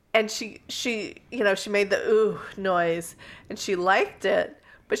 And she made the ooh noise, and she liked it,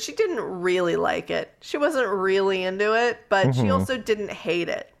 but she didn't really like it. She wasn't really into it, but she also didn't hate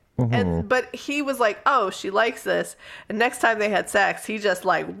it. But he was like, oh, she likes this. And next time they had sex, he just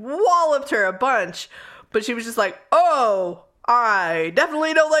like walloped her a bunch. But she was just like, oh, I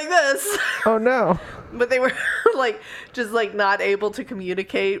definitely don't like this. Oh, no. But they were like, just like not able to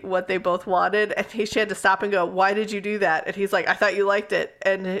communicate what they both wanted. And she had to stop and go, why did you do that? And he's like, I thought you liked it.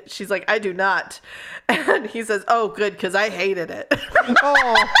 And she's like, I do not. And he says, oh, good, because I hated it.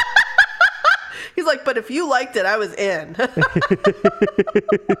 Oh. He's like, but if you liked it, I was in.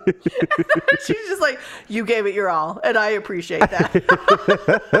 She's just like, you gave it your all, and I appreciate that.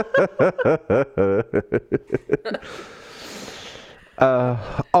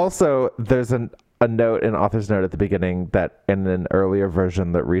 Also, there's a note, an author's note at the beginning that in an earlier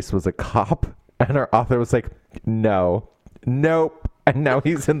version that Reese was a cop, and our author was like, nope. And now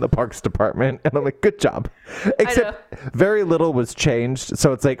he's in the parks department. And I'm like, good job. Except very little was changed.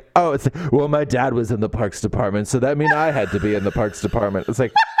 So it's like, well, my dad was in the parks department, so that means I had to be in the parks department. It's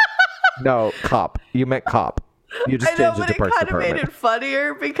like, no, cop. You meant cop. You just changed it to parks department. But it kind of made it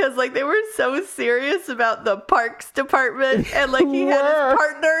funnier because, like, they were so serious about the parks department, and like he had his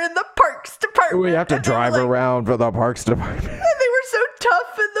partner in the parks department. We have to drive around for the parks department. And they were so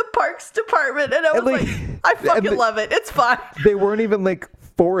tough in the parks department, and I was like, I fucking love it. It's fine. They weren't even like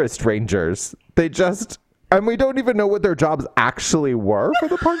forest rangers. They just, and we don't even know what their jobs actually were for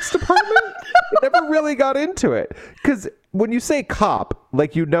the parks department. They never really got into it because when you say cop,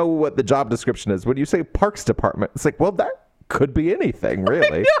 like, you know what the job description is. When you say parks department, it's like, well, that could be anything, really.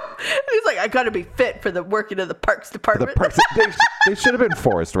 And he's like, I got to be fit for the working of the parks department. They should have been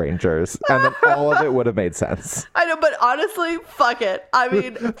forest rangers, and then all of it would have made sense. I know, but honestly, fuck it. I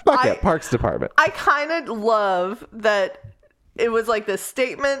mean, parks department. I kind of love that it was like this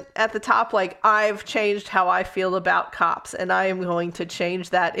statement at the top, like, I've changed how I feel about cops, and I am going to change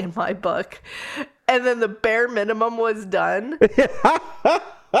that in my book. And then the bare minimum was done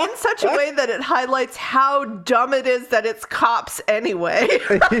in such a way that it highlights how dumb it is that it's cops anyway.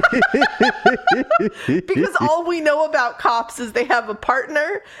 Because all we know about cops is they have a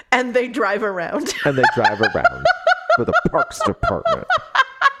partner and they drive around. For the parks department.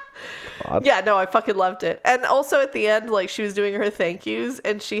 God. Yeah, no, I fucking loved it. And also at the end, like, she was doing her thank yous,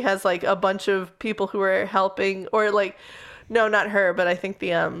 and she has like a bunch of people who are helping, or like, no, not her, but I think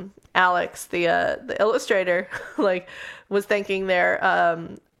the Alex, the illustrator, like, was thanking their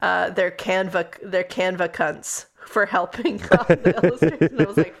Canva cunts for helping on the illustration. I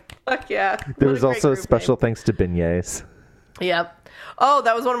was like, fuck yeah. There was also special thanks to beignets. Yep. Oh,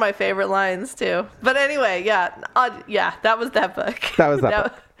 that was one of my favorite lines too. But anyway, yeah, that was that book. That was that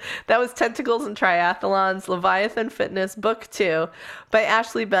book. That was Tentacles and Triathlons, Leviathan Fitness, Book 2 by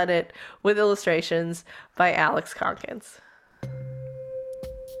Ashley Bennett with illustrations by Alex Conkins.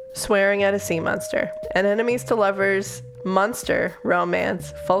 Swearing at a Sea Monster, An Enemies to Lovers Monster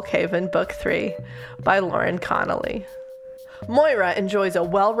Romance, Folkhaven, Book 3 by Lauren Connolly. Moira enjoys a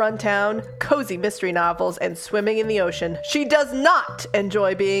well-run town, cozy mystery novels, and swimming in the ocean. She does not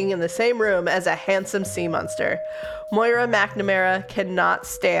enjoy being in the same room as a handsome sea monster. Moira McNamara cannot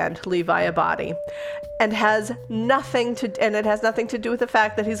stand Levi Abadi. and it has nothing to do with the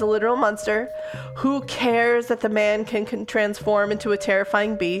fact that he's a literal monster. Who cares that the man can transform into a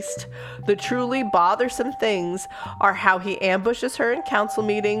terrifying beast? The truly bothersome things are how he ambushes her in council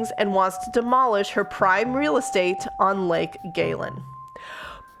meetings and wants to demolish her prime real estate on Lake Galen.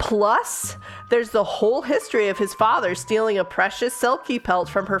 Plus, there's the whole history of his father stealing a precious Selkie pelt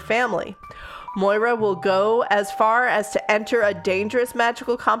from her family. Moira will go as far as to enter a dangerous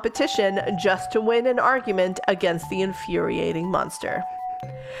magical competition just to win an argument against the infuriating monster.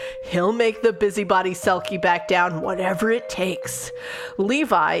 He'll make the busybody Selkie back down, whatever it takes.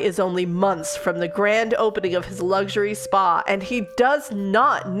 Levi is only months from the grand opening of his luxury spa, and he does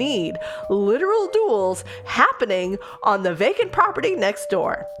not need literal duels happening on the vacant property next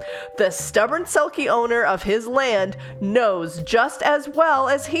door. The stubborn Selkie owner of his land knows just as well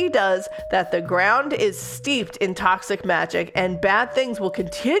as he does that the ground is steeped in toxic magic, and bad things will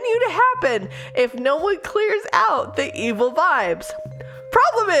continue to happen if no one clears out the evil vibes.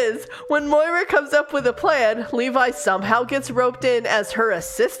 Problem is, when Moira comes up with a plan, Levi somehow gets roped in as her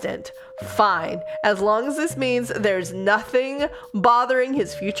assistant. Fine, as long as this means there's nothing bothering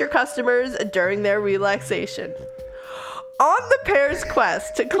his future customers during their relaxation. On the pair's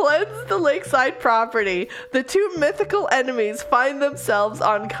quest to cleanse the lakeside property, the two mythical enemies find themselves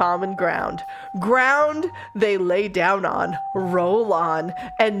on common ground. Ground they lay down on, roll on,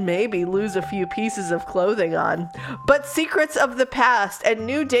 and maybe lose a few pieces of clothing on. But secrets of the past and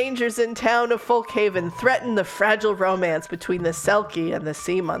new dangers in town of Folkhaven threaten the fragile romance between the Selkie and the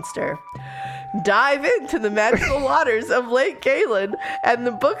sea monster. Dive into the magical waters of Lake Galen and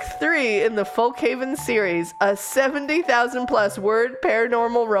the book 3 in the Folkhaven series, a 70,000 plus word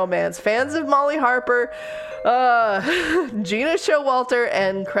paranormal romance. Fans of Molly Harper, Gina Showalter,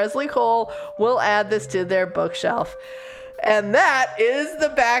 and Cresley Cole will add this to their bookshelf. And that is the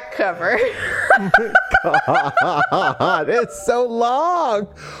back cover. God, it's so long.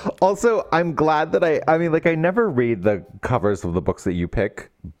 Also, I'm glad that I mean, like, I never read the covers of the books that you pick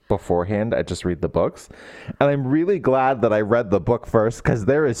beforehand. I just read the books. And I'm really glad that I read the book first, because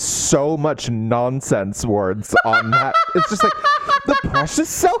there is so much nonsense words on that. It's just like, the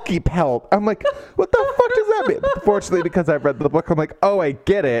precious Selkie pelt. I'm like, what the fuck does that mean? Fortunately, because I've read the book, I'm like, oh, I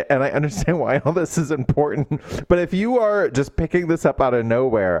get it. And I understand why all this is important. But if you are just picking this up out of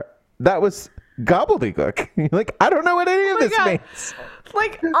nowhere, that was gobbledygook. You're like, I don't know what any of this means.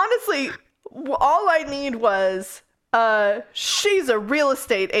 Like, honestly, all I need was... she's a real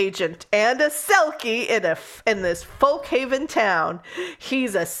estate agent and a Selkie in this Folkhaven town.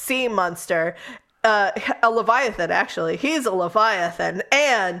 He's a sea monster. A Leviathan, actually. He's a Leviathan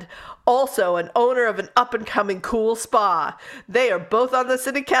and also an owner of an up-and-coming cool spa. They are both on the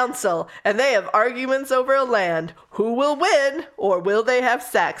city council, and they have arguments over a land. Who will win, or will they have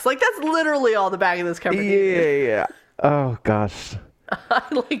sex? Like, that's literally all the back of this cover. Yeah. Oh, gosh.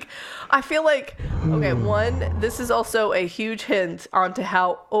 I feel like, okay, one, this is also a huge hint onto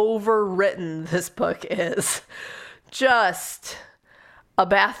how overwritten this book is. Just a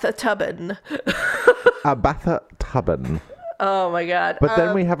bathtubin. A bathtubin. Oh my God. But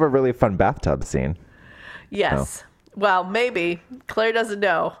then we have a really fun bathtub scene. Yes. Oh. Well, maybe. Claire doesn't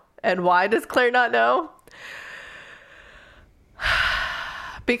know. And why does Claire not know?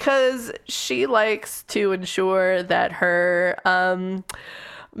 Because she likes to ensure that her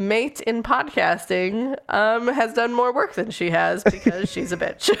mate in podcasting has done more work than she has, because she's a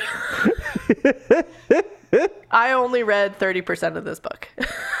bitch. I only read 30% of this book.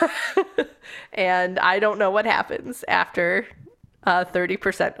 And I don't know what happens after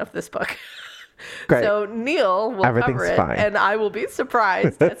 30% of this book. Great. So Neil will cover it, fine. and I will be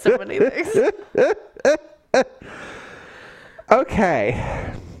surprised at so many things.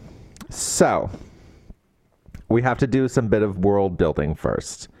 Okay. So, we have to do some bit of world building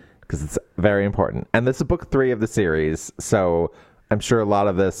first, because it's very important. And this is book 3 of the series, so I'm sure a lot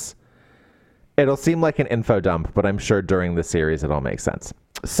of this, it'll seem like an info dump, but I'm sure during the series it all makes sense.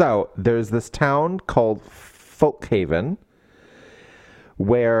 So, there's this town called Folkhaven,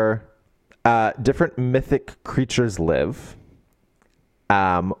 where different mythic creatures live.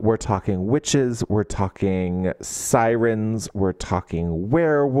 We're talking witches, we're talking sirens, we're talking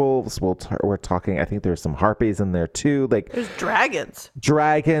werewolves, we're talking, I think there's some harpies in there too. Like, there's dragons.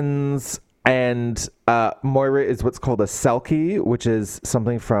 And Moira is what's called a Selkie, which is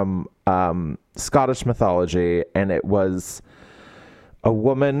something from Scottish mythology, and it was a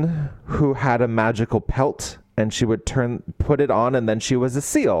woman who had a magical pelt, and she would put it on, and then she was a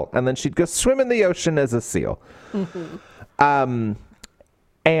seal, and then she'd go swim in the ocean as a seal. Mm-hmm.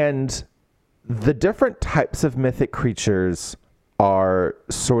 And the different types of mythic creatures are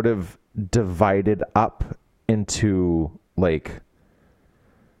sort of divided up into like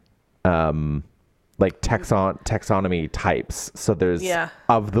taxonomy types. So there's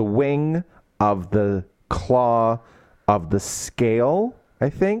of the wing, of the claw, of the scale, I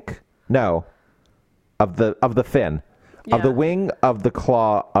think. No. Of the fin. Yeah. Of the wing, of the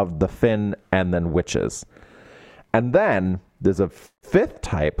claw, of the fin, and then witches. And then there's a fifth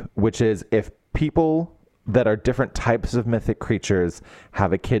type, which is if people that are different types of mythic creatures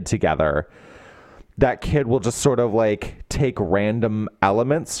have a kid together, that kid will just sort of like take random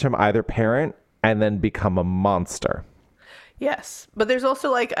elements from either parent and then become a monster. Yes, but there's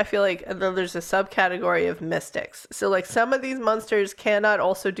also like, I feel like there's a subcategory of mystics. So like some of these monsters cannot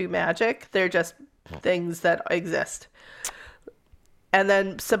also do magic. They're just things that exist. And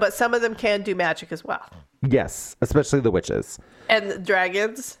then, but some of them can do magic as well. Yes, especially the witches. And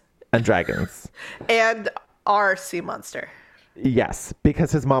dragons. And dragons. And our sea monster. Yes,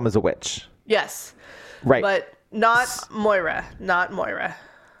 because his mom is a witch. Yes. Right. But not Moira. Not Moira.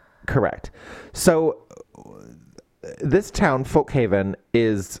 Correct. So this town, Folkhaven,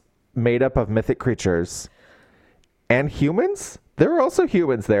 is made up of mythic creatures and humans. There are also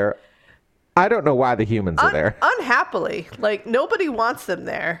humans there. I don't know why the humans are there. Unhappily. Like, nobody wants them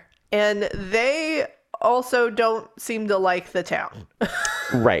there. And they also don't seem to like the town.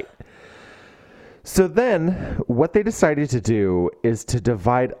 Right. So then what they decided to do is to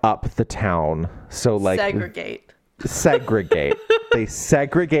divide up the town. So like segregate. They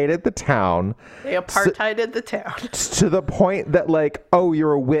segregated the town. They apartheided the town. To the point that like, oh,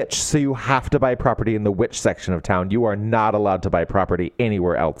 you're a witch, so you have to buy property in the witch section of town. You are not allowed to buy property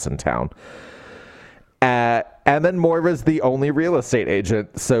anywhere else in town. And then Moira's the only real estate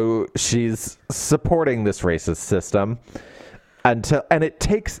agent, so she's supporting this racist system. And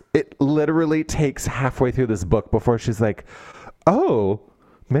it literally takes halfway through this book before she's like, oh,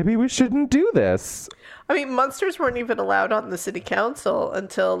 maybe we shouldn't do this. I mean, monsters weren't even allowed on the city council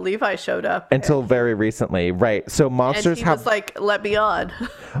until Levi showed up. Until very recently, right. So monsters and he was like, let me on.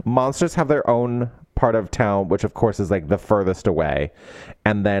 Monsters have their own part of town, which of course is like the furthest away.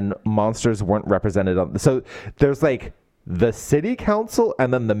 And then monsters weren't represented on. So there's like the city council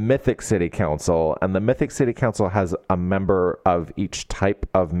and then the mythic city council. And the mythic city council has a member of each type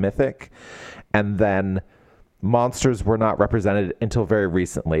of mythic. And then monsters were not represented until very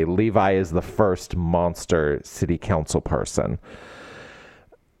recently. Levi is the first monster city council person.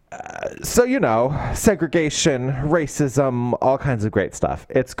 So, you know, segregation, racism, all kinds of great stuff.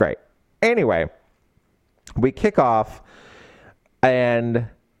 It's great. Anyway, we kick off and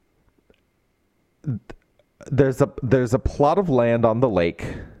there's a plot of land on the lake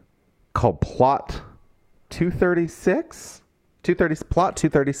called Plot 236. Plot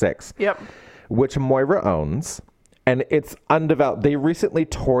 236. Yep. Which Moira owns, and it's undeveloped. They recently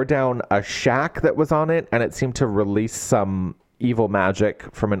tore down a shack that was on it, and it seemed to release some evil magic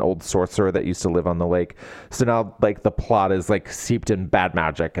from an old sorcerer that used to live on the lake. So now, like, the plot is, like, seeped in bad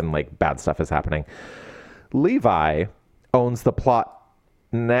magic, and, like, bad stuff is happening. Levi owns the plot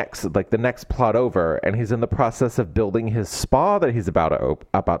next, like, the next plot over, and he's in the process of building his spa that he's about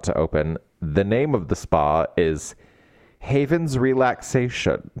to open. The name of the spa is Haven's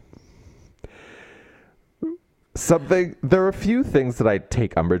Relaxation. There are a few things that I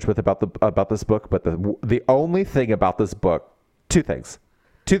take umbrage with about this book, but the only thing about this book, two things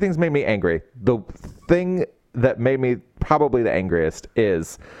made me angry. The thing that made me probably the angriest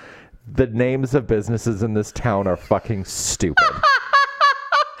is the names of businesses in this town are fucking stupid. Like,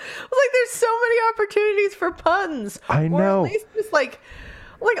 there's so many opportunities for puns. I know. Or at least just like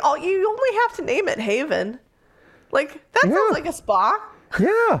all you only have to name it Haven. Like, that sounds like a spa.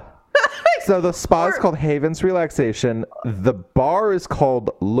 Yeah. So the spa is called Haven's Relaxation. The bar is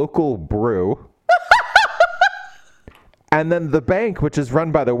called Local Brew. And then the bank, which is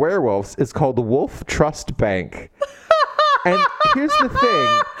run by the werewolves, is called Wolf Trust Bank. And here's the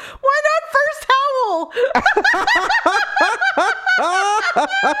thing. Why not First Howl?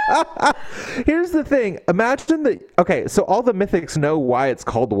 Here's the thing. Imagine that. Okay, so all the mythics know why it's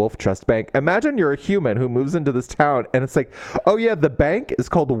called the Wolf Trust Bank. Imagine you're a human who moves into this town and it's like, oh yeah, the bank is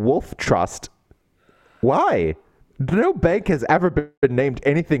called Wolf Trust. Why? No bank has ever been named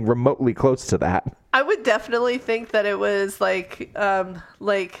anything remotely close to that. I would definitely think that it was like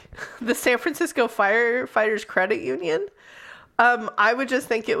the San Francisco Firefighters Credit Union. I would just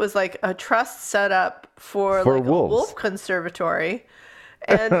think it was like a trust set up for like wolves. A wolf conservatory.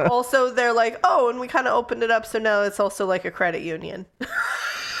 And also they're like, oh, and we kind of opened it up, so now it's also like a credit union. I'd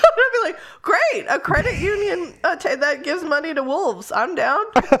be like, great, a credit union that gives money to wolves. I'm down.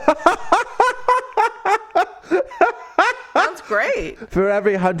 Sounds great. For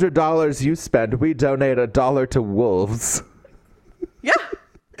every $100 you spend, we donate $1 to wolves. Yeah.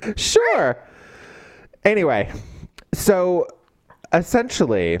 Sure. Anyway, so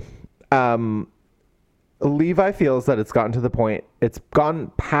essentially, Levi feels that it's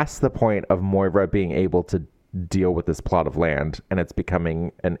gone past the point of Moira being able to deal with this plot of land, and it's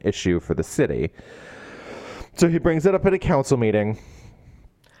becoming an issue for the city. So he brings it up at a council meeting.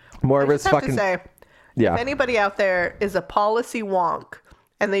 Moira's fucking... to say, yeah. if anybody out there is a policy wonk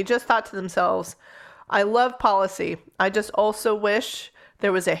and they just thought to themselves, I love policy, I just also wish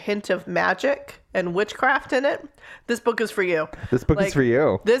there was a hint of magic and witchcraft in it, this book is for you. This book is for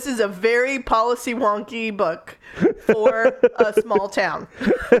you. This is a very policy wonky book for a small town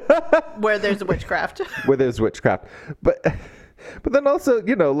where there's witchcraft. Where there's witchcraft. But then also,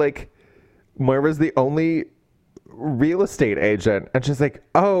 you know, like, Moira's the only real estate agent, and she's like,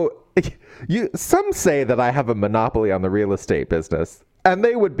 oh, some say that I have a monopoly on the real estate business, and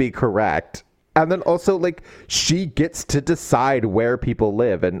they would be correct. And then also, like, she gets to decide where people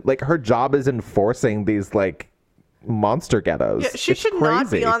live, and like her job is enforcing these like monster ghettos. Yeah, she should not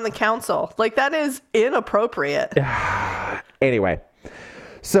be on the council. Like, that is inappropriate. Anyway,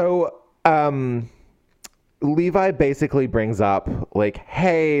 so Levi basically brings up like,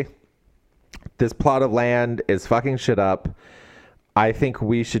 hey, this plot of land is fucking shit up. I think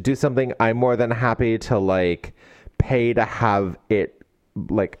we should do something. I'm more than happy to like pay to have it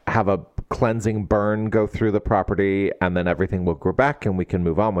like have a cleansing burn go through the property, and then everything will grow back and we can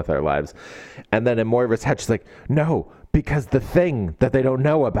move on with our lives. And then in Moira's head, she's like, no, because the thing that they don't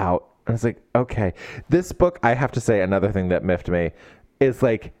know about. And I was like, okay. This book, I have to say, another thing that miffed me is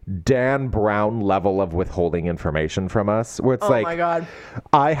like Dan Brown level of withholding information from us, where it's like, oh my God,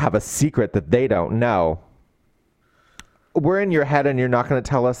 I have a secret that they don't know. We're in your head and you're not going to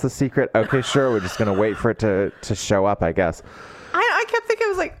tell us the secret. Okay, sure. We're just going to wait for it to show up, I guess. I kept thinking, I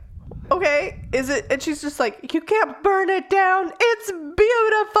was like, okay, is it? And she's just like, you can't burn it down. It's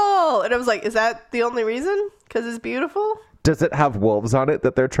beautiful. And I was like, is that the only reason? Because it's beautiful? Does it have wolves on it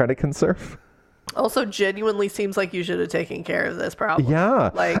that they're trying to conserve? Also, genuinely seems like you should have taken care of this problem.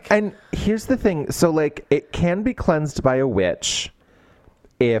 Yeah. Like, and here's the thing. So, like, it can be cleansed by a witch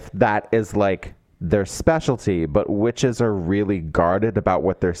if that is, like, their specialty, but witches are really guarded about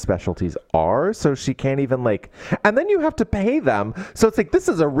what their specialties are, so she can't even like, and then you have to pay them. So it's like, this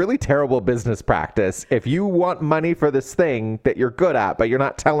is a really terrible business practice if you want money for this thing that you're good at, but you're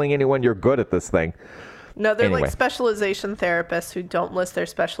not telling anyone you're good at this thing. No, they're like specialization therapists who don't list their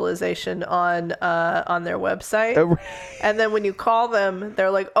specialization on their website. And then when you call them, they're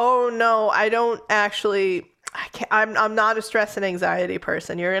like, oh no, I don't actually, I'm not a stress and anxiety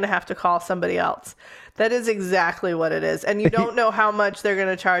person. You're going to have to call somebody else. That is exactly what it is. And you don't know how much they're going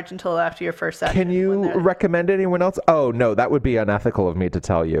to charge until after your first session. Can you recommend anyone else? Oh, no, that would be unethical of me to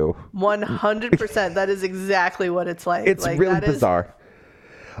tell you. 100%. That is exactly what it's like. It's like, really bizarre.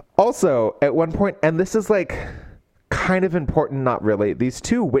 Also, at one point, and this is like kind of important, not really, these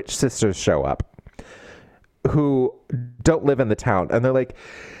two witch sisters show up who don't live in the town. And they're like,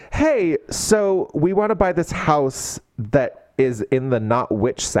 hey, so we want to buy this house that is in the not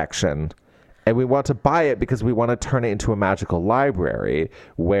witch section, and we want to buy it because we want to turn it into a magical library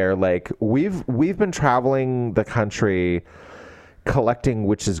where like we've been traveling the country collecting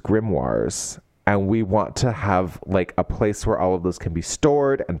witches' grimoires, and we want to have like a place where all of those can be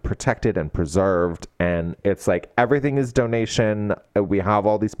stored and protected and preserved. And it's like everything is donation. We have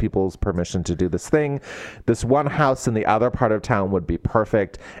all these people's permission to do this thing. This one house in the other part of town would be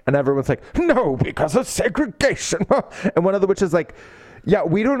perfect. And everyone's like, no, because of segregation. And one of the witches is like, yeah,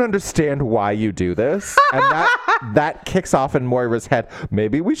 we don't understand why you do this. And that kicks off in Moira's head.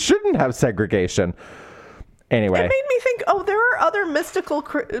 Maybe we shouldn't have segregation. Anyway, it made me think, oh, there are other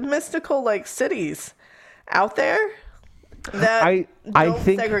mystical like cities out there that I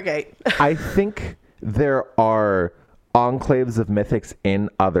think segregate. I think there are enclaves of mythics in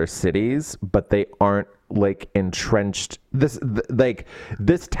other cities, but they aren't like entrenched. This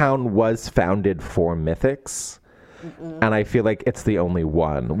town was founded for mythics. Mm-mm. And I feel like it's the only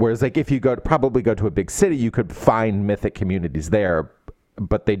one. Whereas like if you probably go to a big city, you could find mythic communities there,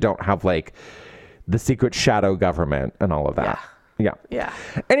 but they don't have like the secret shadow government and all of that. Yeah.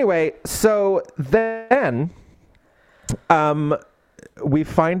 Anyway, so then we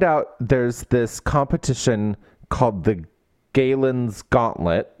find out there's this competition called the Galen's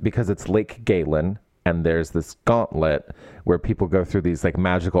Gauntlet because it's Lake Galen, and there's this gauntlet where people go through these like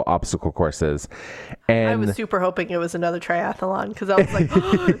magical obstacle courses. And I was super hoping it was another triathlon because I was like,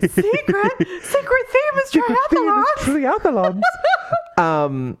 oh, secret theme is triathlons.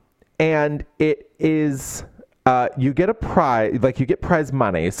 And it is You get a prize, like you get prize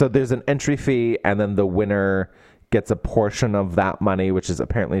money. So there's an entry fee, and then the winner gets a portion of that money, which is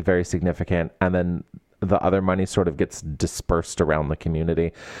apparently very significant. And then the other money sort of gets dispersed around the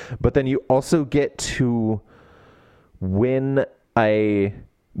community. But then you also get to win a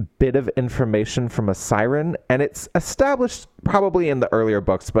bit of information from a siren, and it's established probably in the earlier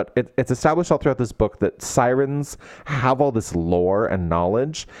books, but it's established all throughout this book that sirens have all this lore and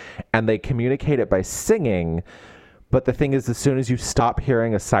knowledge, and they communicate it by singing. But the thing is, as soon as you stop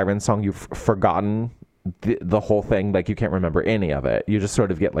hearing a siren song, you've forgotten the whole thing. Like, you can't remember any of it. You just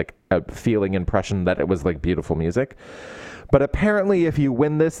sort of get like a feeling impression that it was like beautiful music. But apparently if you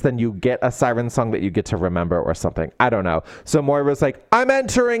win this, then you get a siren song that you get to remember or something. I don't know. So Moira's like, I'm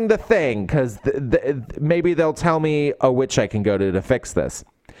entering the thing because maybe they'll tell me a witch I can go to fix this.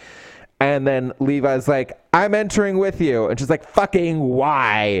 And then Levi's like, I'm entering with you. And she's like, fucking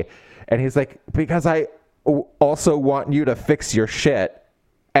why? And he's like, because I also want you to fix your shit.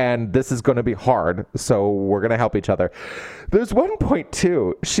 And this is going to be hard. So we're going to help each other. There's one point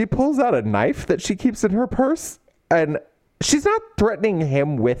too. She pulls out a knife that she keeps in her purse. And she's not threatening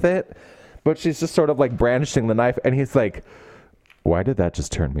him with it, but she's just sort of like brandishing the knife. And he's like, why did that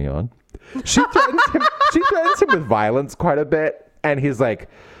just turn me on? She threatens him with violence quite a bit. And he's like,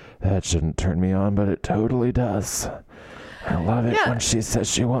 that shouldn't turn me on, but it totally does. I love it when she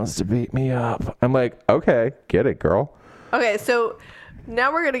says she wants to beat me up. I'm like, okay, get it, girl. Okay, so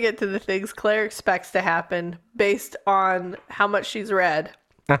now we're going to get to the things Claire expects to happen based on how much she's read.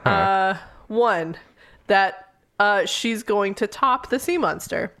 One, that she's going to top the sea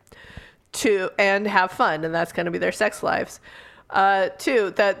monster and have fun, and that's going to be their sex lives. Two,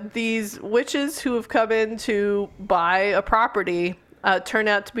 that these witches who have come in to buy a property turn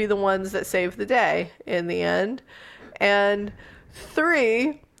out to be the ones that save the day in the end. And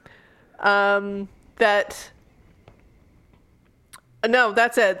three, that's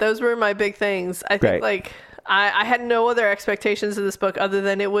it. Those were my big things. I think like I had no other expectations of this book other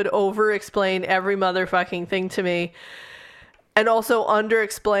than it would over-explain every motherfucking thing to me. And also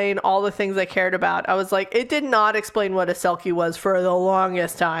under-explain all the things I cared about. I was like, it did not explain what a Selkie was for the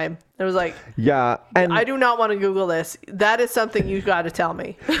longest time. It was like, yeah, and I do not want to Google this. That is something you've got to tell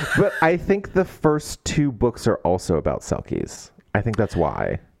me. But I think the first two books are also about Selkies. I think that's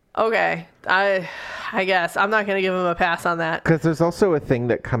why. Okay. I guess. I'm not going to give him a pass on that. Because there's also a thing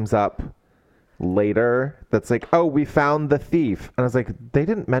that comes up later that's like, oh, we found the thief. And I was like, they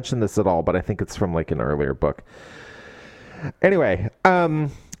didn't mention this at all, but I think it's from like an earlier book. Anyway,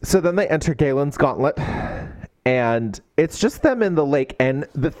 so then they enter Galen's Gauntlet, and it's just them in the lake. And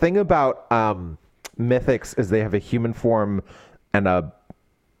the thing about mythics is they have a human form and a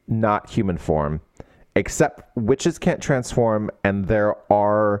not human form, except witches can't transform, and there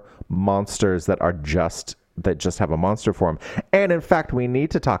are monsters that just have a monster form. And in fact, we need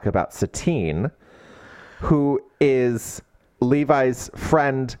to talk about Satine, who is Levi's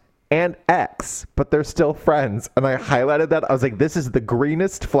friend and ex, but they're still friends. And I highlighted that. I was like, this is the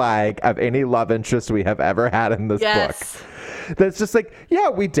greenest flag of any love interest we have ever had in this book. That's just like, yeah,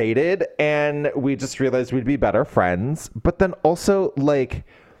 we dated and we just realized we'd be better friends. But then also, like,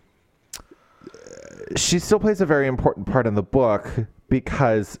 she still plays a very important part in the book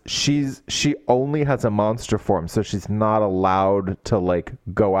because she only has a monster form, so she's not allowed to like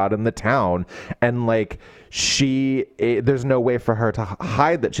go out in the town, and like there's no way for her to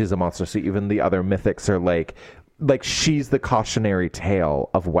hide that she's a monster. So even the other mythics are like she's the cautionary tale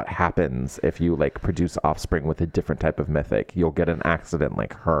of what happens if you like produce offspring with a different type of mythic. You'll get an accident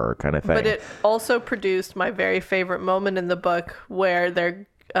like her, kind of thing. But it also produced my very favorite moment in the book where they're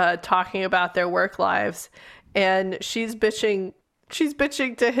talking about their work lives, and she's bitching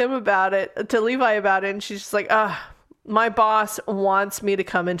to him about it, to Levi about it, and she's just like, my boss wants me to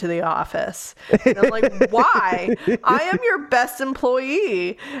come into the office. And I'm like, why? I am your best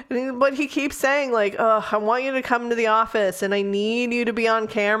employee. But he keeps saying like, I want you to come to the office and I need you to be on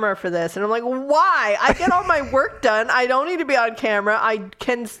camera for this. And I'm like, why? I get all my work done. I don't need to be on camera. I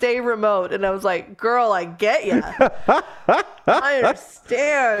can stay remote. And I was like, girl, I get you. I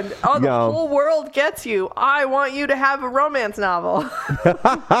understand. Oh, the whole world gets you. I want you to have a romance novel.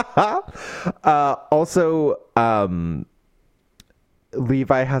 Also,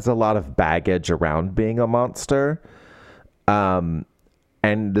 Levi has a lot of baggage around being a monster. And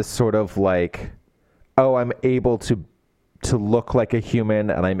this sort of like, oh, I'm able to look like a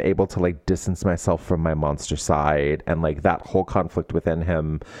human, and I'm able to like distance myself from my monster side, and like that whole conflict within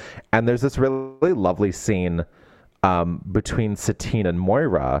him. And there's this really lovely scene between Satine and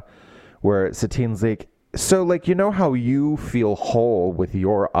Moira where Satine's like, so like, you know how you feel whole with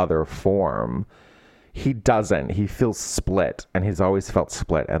your other form? he doesn't. He feels split, and he's always felt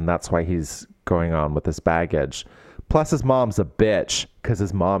split, and that's why he's going on with this baggage. Plus, his mom's a bitch because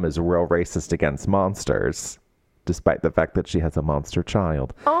his mom is real racist against monsters, despite the fact that she has a monster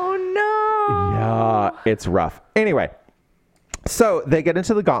child. Oh, no. Yeah, it's rough. Anyway, so they get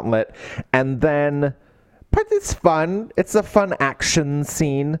into the gauntlet, and then but it's fun. It's a fun action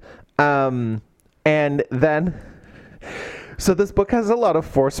scene. And then, so this book has a lot of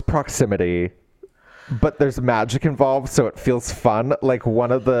forced proximity, but there's magic involved, so it feels fun. Like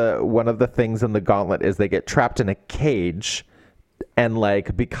one of the things in the gauntlet is they get trapped in a cage, and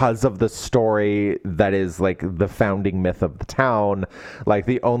like because of the story that is like the founding myth of the town, like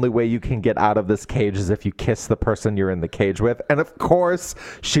the only way you can get out of this cage is if you kiss the person you're in the cage with. And of course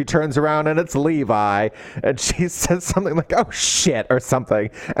she turns around and it's Levi, and she says something like, oh shit, or something,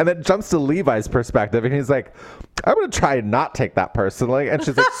 and then jumps to Levi's perspective, and he's like, I'm gonna try and not take that personally. And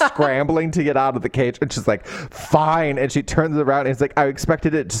she's like scrambling to get out of the cage, and she's like, fine. And she turns around and he's like, I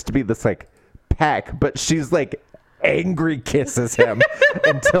expected it just to be this like peck, but she's like angry kisses him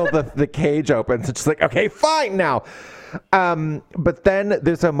until the cage opens, and she's like, okay, fine now. But then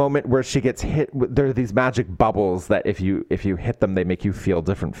there's a moment where she gets hit there are these magic bubbles that if you hit them, they make you feel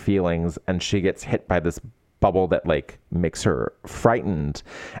different feelings, and she gets hit by this bubble that like makes her frightened,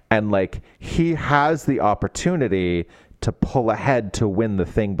 and like he has the opportunity to pull ahead to win the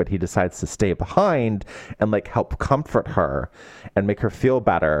thing, but he decides to stay behind and like help comfort her and make her feel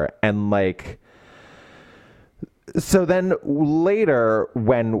better. And like so then later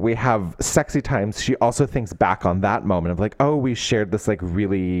when we have sexy times, she also thinks back on that moment of like, oh, we shared this like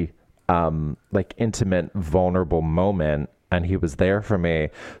really like intimate, vulnerable moment, and he was there for me.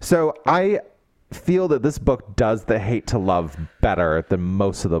 So I feel that this book does the hate to love better than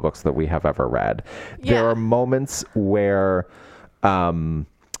most of the books that we have ever read. Yeah. There are moments where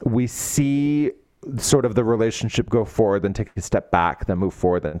we see sort of the relationship go forward, then take a step back, then move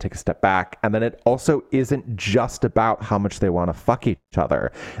forward, then take a step back. And then it also isn't just about how much they want to fuck each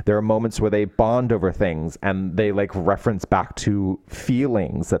other. There are moments where they bond over things and they like reference back to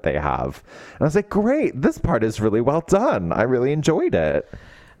feelings that they have. And I was like, great, this part is really well done. I really enjoyed it.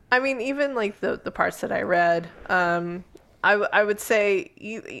 I mean, even like the parts that I read, I would say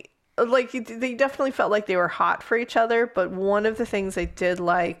they definitely felt like they were hot for each other. But one of the things I did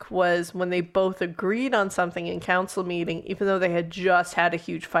like was when they both agreed on something in council meeting, even though they had just had a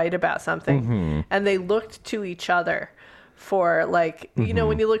huge fight about something, and they looked to each other for like, you know,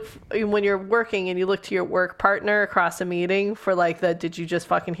 when you're working and you look to your work partner across a meeting for like the, did you just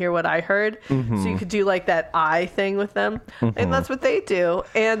fucking hear what I heard? So you could do like that eye thing with them. And that's what they do.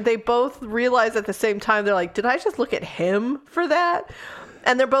 And they both realize at the same time, they're like, did I just look at him for that?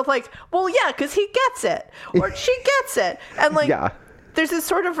 And they're both like, well, yeah, because he gets it. Or she gets it. And like, there's this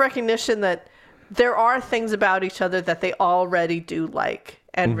sort of recognition that there are things about each other that they already do like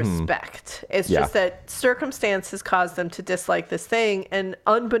and respect. It's just that circumstances caused them to dislike this thing, and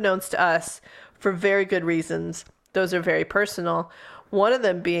unbeknownst to us, for very good reasons, those are very personal. One of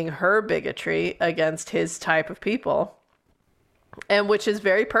them being her bigotry against his type of people, and which is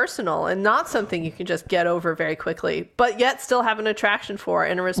very personal and not something you can just get over very quickly, but yet still have an attraction for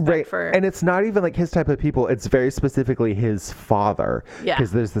and a respect for. And it's not even like his type of people. It's very specifically his father. Yeah.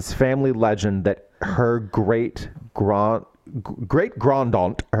 Because there's this family legend that her great grand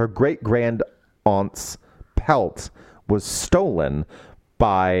aunt's pelt was stolen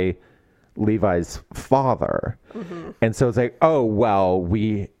by Levi's father. And so it's like, oh, well,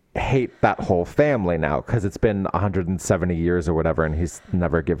 we hate that whole family now because it's been 170 years or whatever, and he's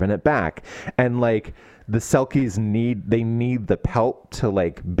never given it back. And like the Selkies need the pelt to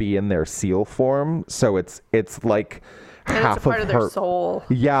like be in their seal form, so it's like half it's a part of their soul.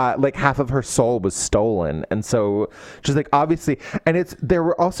 Yeah, like half of her soul was stolen. And so she's like, obviously, and there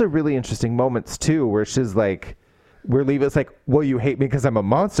were also really interesting moments too where she's like, where Levi's like, well, you hate me because I'm a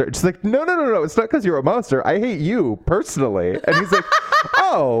monster. She's like, no, it's not because you're a monster. I hate you personally. And he's like,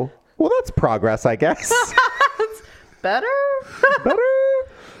 oh, well, that's progress, I guess. Better.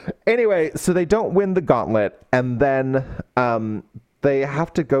 Anyway, so they don't win the gauntlet, and then they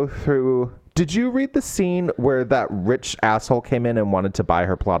have to go through. Did you read the scene where that rich asshole came in and wanted to buy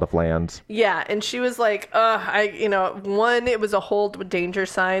her plot of land? Yeah, and she was like, it was a hold danger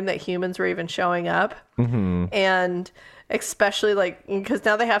sign that humans were even showing up. And especially like, because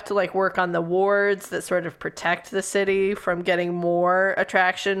now they have to like work on the wards that sort of protect the city from getting more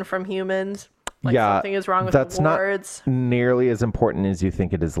attraction from humans. Like something is wrong with the wards. Not nearly as important as you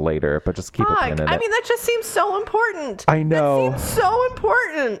think it is later, but just keep a pin in it. I mean, that just seems so important. I know. It seems so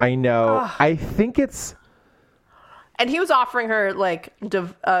important. I know. I think it's... And he was offering her like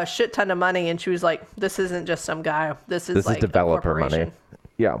a shit ton of money, and she was like, "This isn't just some guy. This is like developer money."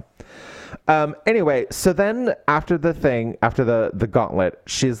 Yeah. Anyway, so then after the gauntlet,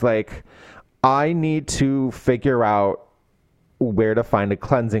 she's like, "I need to figure out where to find a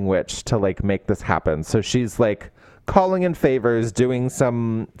cleansing witch to like make this happen." So she's like calling in favors, doing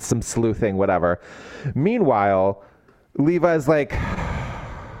some sleuthing, whatever. Meanwhile, Levi's like,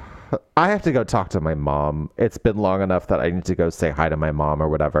 I have to go talk to my mom. It's been long enough that I need to go say hi to my mom or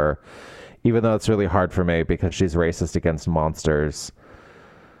whatever, even though it's really hard for me because she's racist against monsters.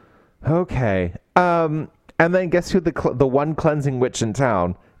 Okay. And then guess who the one cleansing witch in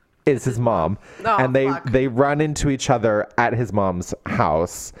town is? His mom. Oh, and they run into each other at his mom's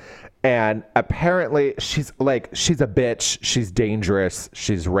house. And apparently she's a bitch. She's dangerous.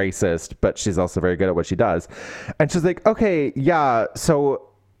 She's racist, but she's also very good at what she does. And she's like, okay, yeah, so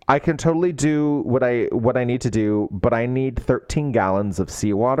I can totally do what I need to do, but I need 13 gallons of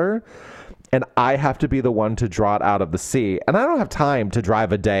seawater, and I have to be the one to draw it out of the sea. And I don't have time to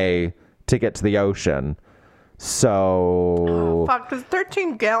drive a day to get to the ocean. So... fuck, because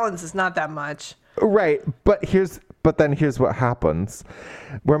 13 gallons is not that much. Right, but then here's what happens.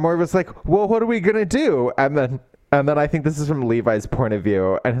 Where Moira's like, well, what are we going to do? And then I think this is from Levi's point of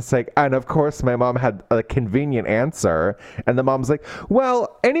view. And it's like, and of course my mom had a convenient answer. And the mom's like,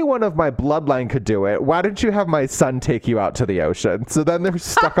 well, anyone of my bloodline could do it. Why don't you have my son take you out to the ocean? So then they're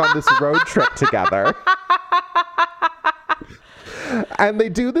stuck on this road trip together. And they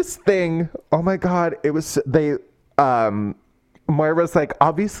do this thing. Oh my God. Moira's like,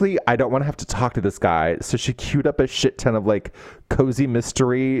 obviously, I don't want to have to talk to this guy. So she queued up a shit ton of like cozy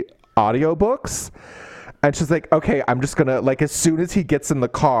mystery audiobooks. And she's like, okay, I'm just gonna, like, as soon as he gets in the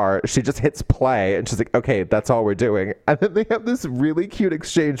car, she just hits play. And she's like, okay, that's all we're doing. And then they have this really cute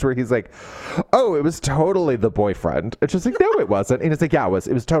exchange where he's like, oh, it was totally the boyfriend. And she's like, no, it wasn't. And he's like, yeah, it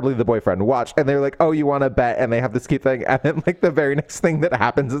was totally the boyfriend. Watch. And they're like, oh, you want to bet? And they have this cute thing. And then, like, the very next thing that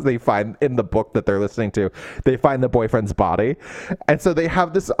happens is they find in the book that they're listening to, they find the boyfriend's body. And so they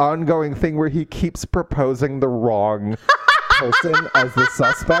have this ongoing thing where he keeps proposing the wrong person as the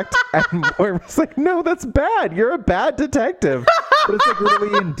suspect, and Moira's like, no, that's bad, you're a bad detective. But it's like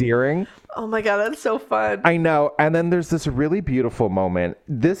really endearing. Oh my God, that's so fun. I know. And then there's this really beautiful moment.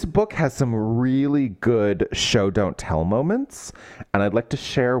 This book has some really good show don't tell moments, and I'd like to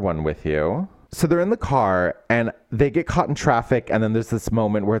share one with you. So they're in the car and they get caught in traffic, and then there's this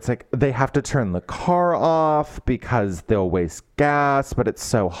moment where it's like they have to turn the car off because they'll waste gas, but it's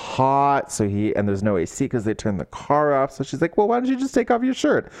so hot. And there's no AC because they turn the car off. So she's like, well, why don't you just take off your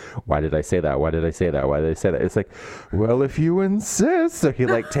shirt? Why did I say that? Why did I say that? Why did I say that? It's like, well, if you insist. So he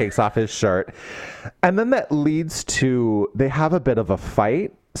like takes off his shirt. And then that leads to, they have a bit of a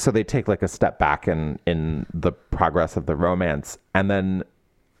fight. So they take like a step back in the progress of the romance. And then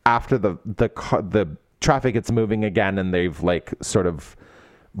after the traffic gets moving again and they've like sort of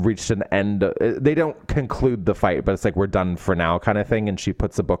reached an end, they don't conclude the fight, but it's like, we're done for now kind of thing. And she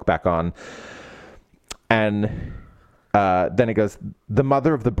puts the book back on, and then it goes, the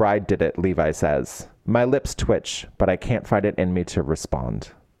mother of the bride did it, Levi says. My lips twitch, but I can't find it in me to respond.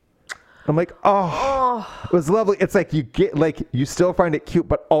 I'm like, oh, it was lovely. It's like you get, like, you still find it cute,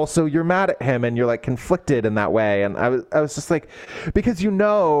 but also you're mad at him and you're like conflicted in that way. And I was just like, because you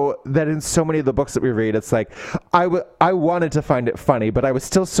know that in so many of the books that we read, it's like, I wanted to find it funny, but I was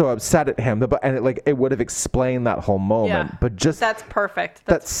still so upset at him. And it would have explained that whole moment. Yeah, but just that's perfect.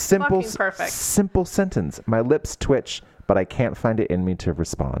 That simple sentence. My lips twitch, but I can't find it in me to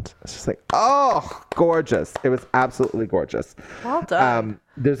respond. It's just like, oh, gorgeous. It was absolutely gorgeous. Well done.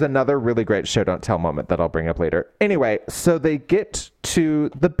 There's another really great show don't tell moment that I'll bring up later. Anyway, so they get to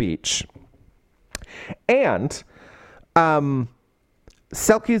the beach, and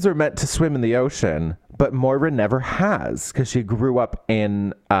Selkies are meant to swim in the ocean, but Moira never has because she grew up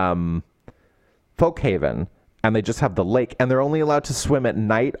in Folkhaven, and they just have the lake, and they're only allowed to swim at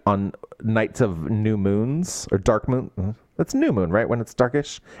night on nights of new moons or dark moon. That's new moon, right? When it's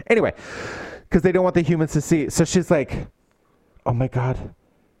darkish. Anyway, because they don't want the humans to see. So she's like, oh my God,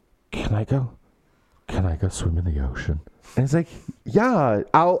 can I go swim in the ocean? And he's like, yeah,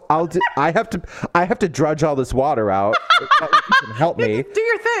 I'll do. I have to drudge all this water out. You can help me. Do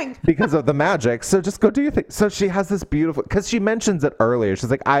your thing. Because of the magic. So just go do your thing. So she has this beautiful, because she mentions it earlier.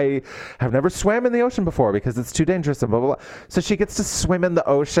 She's like, I have never swam in the ocean before because it's too dangerous and blah, blah, blah. So she gets to swim in the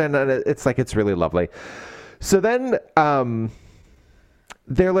ocean, and it's like, it's really lovely. So then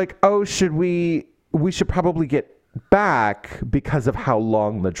they're like, oh, we should probably get back because of how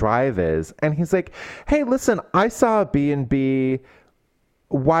long the drive is. And he's like, hey, listen, I saw a B&B.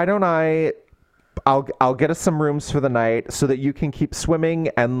 Why don't I I'll get us some rooms for the night so that you can keep swimming.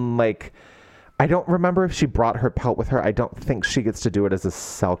 And like, I don't remember if she brought her pelt with her. I don't think she gets to do it as a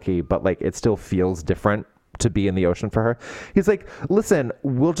selkie, but like it still feels different to be in the ocean for her. He's like, listen,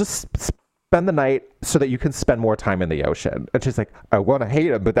 we'll just spend the night so that you can spend more time in the ocean. And she's like, I want to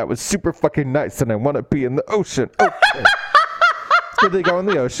hate him, but that was super fucking nice, and I want to be in the ocean. Okay. So they go in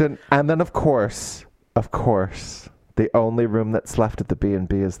the ocean, and then of course, the only room that's left at the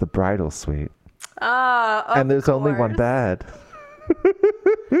B&B is the bridal suite. And there's only one bed.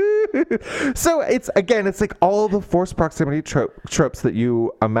 So it's like all the forced proximity tropes that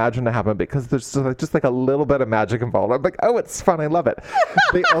you imagine to happen, because there's just like a little bit of magic involved. I'm like, oh, it's fun, I love it.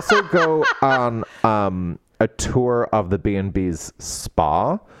 They also go on a tour of the B&B's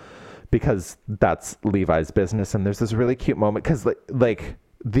spa, because that's Levi's business, and there's this really cute moment because like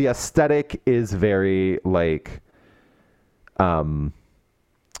the aesthetic is very like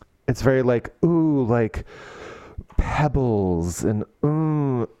it's very like, ooh, like pebbles and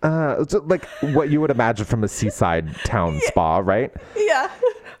like what you would imagine from a seaside town spa, right? Yeah.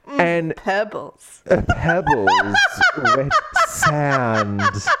 And pebbles with sand,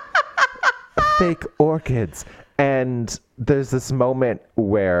 fake orchids. And there's this moment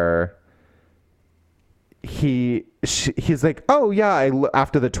where he's like, oh yeah,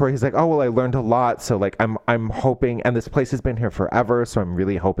 after the tour, he's like, oh well, I learned a lot, so like I'm hoping, and this place has been here forever, so I'm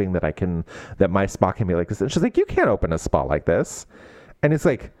really hoping that my spa can be like this. And she's like, you can't open a spa like this. And it's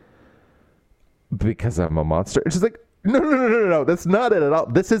like, because I'm a monster. And she's like, no, that's not it at all.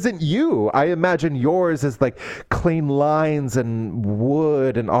 This isn't you. I imagine yours is like clean lines and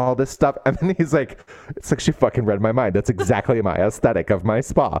wood and all this stuff. And then he's like, it's like she fucking read my mind. That's exactly my aesthetic of my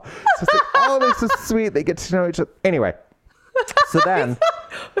spa. So it's like, oh, this is sweet. They get to know each other. Anyway, so then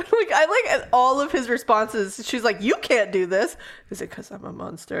like I like all of his responses. She's like, you can't do this. Is it because I'm a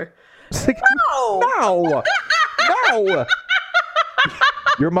monster? Like, no.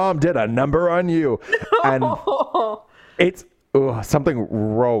 Your mom did a number on you. And it's something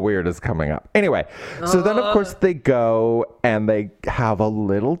real weird is coming up. Anyway, so then of course they go and they have a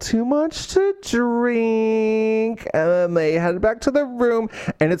little too much to drink, and then they head back to the room,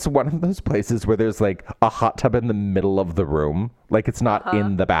 and it's one of those places where there's like a hot tub in the middle of the room. Like it's not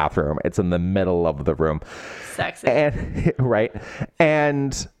in the bathroom, it's in the middle of the room. Sexy. And right.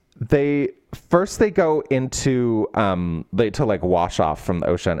 And they go into to like wash off from the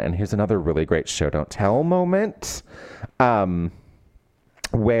ocean, and here's another really great show don't tell moment,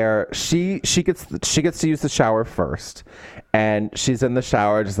 where she gets to use the shower first, and she's in the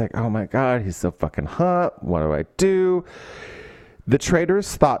shower just like, oh my god, he's so fucking hot, what do I do? The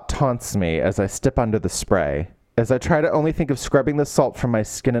trader's thought taunts me as I step under the spray. As I try to only think of scrubbing the salt from my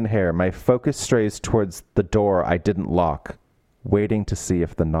skin and hair, my focus strays towards the door I didn't lock, waiting to see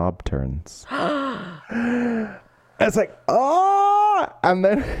if the knob turns. It's like, oh, and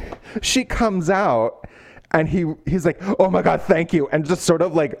then she comes out, and he's like, oh my god, thank you, and just sort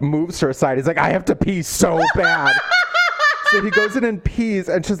of like moves her aside. He's like, I have to pee so bad. So he goes in and pees,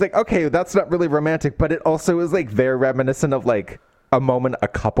 and she's like, okay, that's not really romantic, but it also is like very reminiscent of like a moment a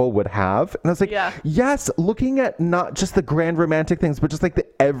couple would have. And I was like, yeah. Yes, looking at not just the grand romantic things, but just like the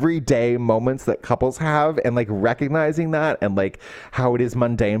everyday moments that couples have, and like recognizing that, and like how it is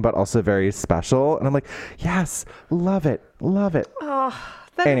mundane but also very special. And I'm like, yes, love it. Oh,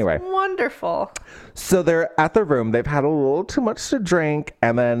 that is wonderful. So they're at the room, they've had a little too much to drink,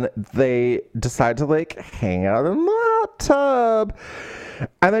 and then they decide to like hang out in the hot tub.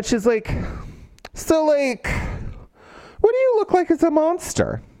 And then she's like, so like, what do you look like as a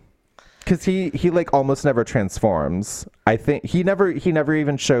monster? Because he like almost never transforms. I think he never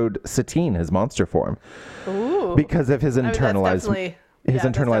even showed Satine his monster form. Ooh. Because of his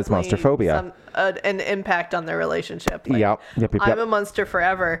internalized monster phobia. An impact on their relationship. Like, yep. I'm a monster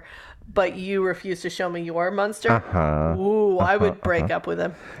forever, but you refuse to show me your monster. I would break up with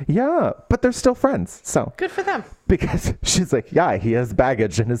him. Yeah, but they're still friends, so good for them. Because she's like, yeah, he has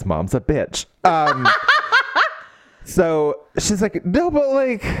baggage and his mom's a bitch. So she's like, no, but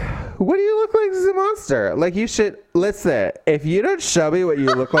like, what do you look like as a monster? Like, you should listen. If you don't show me what you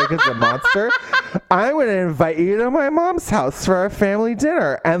look like as a monster, I'm going to invite you to my mom's house for our family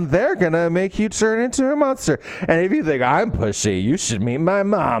dinner, and they're going to make you turn into a monster. And if you think I'm pushy, you should meet my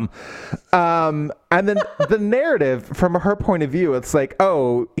mom. And then the narrative from her point of view, it's like,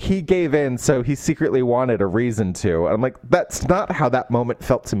 oh, he gave in, so he secretly wanted a reason to. And I'm like, that's not how that moment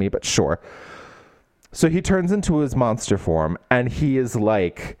felt to me, but sure. So he turns into his monster form, and he's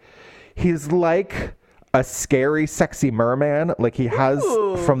like a scary, sexy merman. Like he has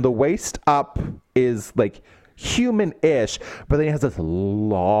from the waist up is like human-ish, but then he has this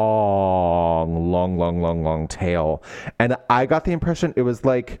long tail. And I got the impression it was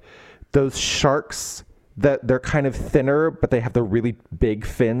like those sharks that they're kind of thinner, but they have the really big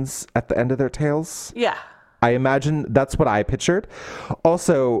fins at the end of their tails. Yeah. I imagine that's what I pictured.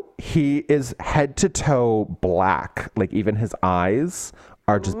 Also, he is head to toe black. Like even his eyes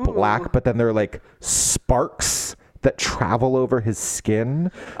are just black, but then they're like sparks that travel over his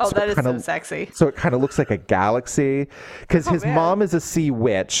skin. Oh, so that is so sexy. So it kind of looks like a galaxy. Because his mom is a sea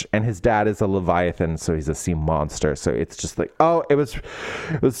witch and his dad is a leviathan, so he's a sea monster. So it's just like, it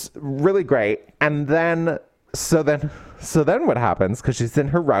was really great. And then so then what happens? Because she's in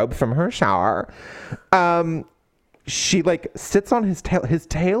her robe from her shower. She like sits on his tail. His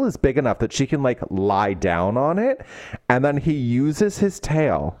tail is big enough that she can like lie down on it, and then he uses his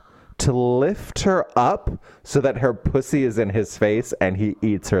tail to lift her up so that her pussy is in his face and he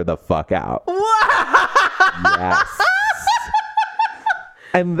eats her the fuck out. Yes.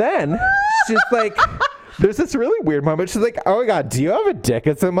 And then she's like, there's this really weird moment. She's like, oh my God, do you have a dick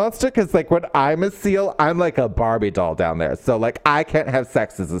as a monster? Because like when I'm a seal, I'm like a Barbie doll down there. So like I can't have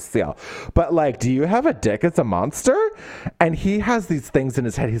sex as a seal. But like, do you have a dick as a monster? And he has these things in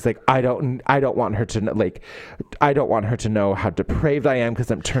his head. He's like, I don't want her to know, like, I don't want her to know how depraved I am because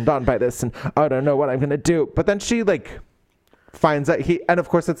I'm turned on by this and I don't know what I'm going to do. But then she like finds out and of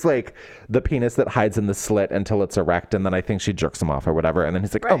course it's like the penis that hides in the slit until it's erect, and then I think she jerks him off or whatever, and then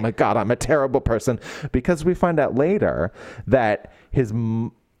he's like, right. Oh my God, I'm a terrible person, because we find out later that his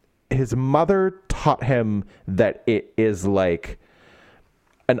mother taught him that it is like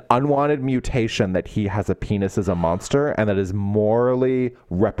an unwanted mutation that he has a penis as a monster, and that is morally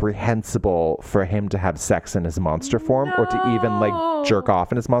reprehensible for him to have sex in his monster form or to even like jerk off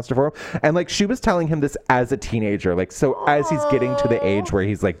in his monster form. And like she was telling him this as a teenager, like so as he's getting to the age where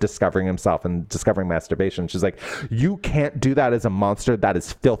he's like discovering himself and discovering masturbation, she's like, you can't do that as a monster. That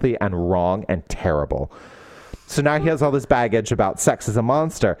is filthy and wrong and terrible. So now he has all this baggage about sex as a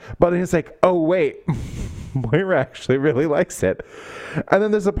monster, but he's like, oh wait, Moira actually really likes it. And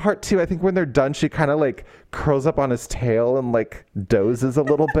then there's a part 2, I think when they're done, she kind of like curls up on his tail and like dozes a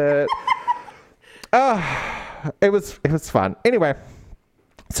little bit. It was fun. Anyway,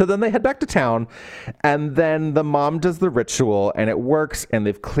 so then they head back to town, and then the mom does the ritual and it works, and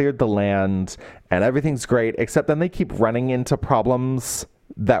they've cleared the land and everything's great, except then they keep running into problems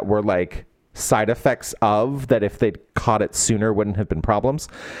that were like side effects of that if they'd caught it sooner wouldn't have been problems.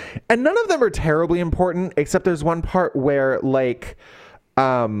 And none of them are terribly important, except there's one part where like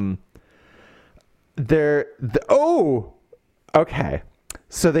okay.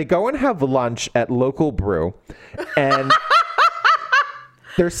 So they go and have lunch at Local Brew, and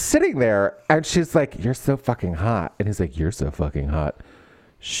they're sitting there, and she's like, you're so fucking hot. And he's like, you're so fucking hot.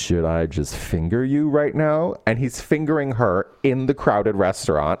 Should I just finger you right now? And he's fingering her in the crowded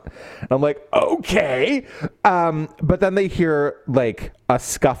restaurant. And I'm like, okay. But then they hear like a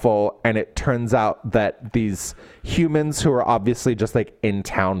scuffle, and it turns out that these humans who are obviously just like in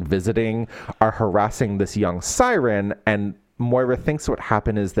town visiting are harassing this young siren. And Moira thinks what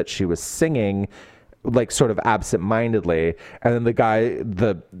happened is that she was singing like sort of absent-mindedly, and then the guy,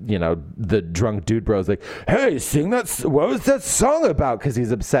 the drunk dude bro's like, hey, sing that, what was that song about? Because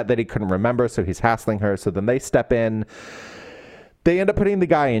he's upset that he couldn't remember, so he's hassling her. So then they step in, they end up putting the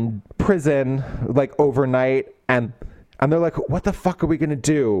guy in prison like overnight, and they're like, what the fuck are we gonna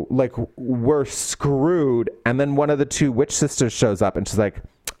do? Like, we're screwed. And then one of the 2 witch sisters shows up, and she's like,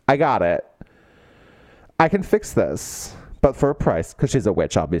 I got it, I can fix this, but for a price, because she's a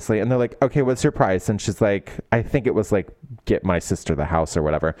witch, obviously. And they're like, okay, what's your price? And she's like, I think it was like, get my sister the house or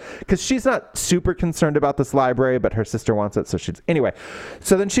whatever. Because she's not super concerned about this library, but her sister wants it. So anyway.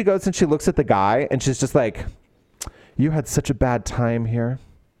 So then she goes and she looks at the guy, and she's just like, you had such a bad time here.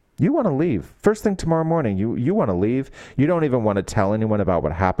 You want to leave. First thing tomorrow morning, you want to leave. You don't even want to tell anyone about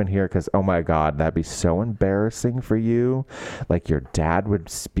what happened here, because, oh my God, that'd be so embarrassing for you. Like, your dad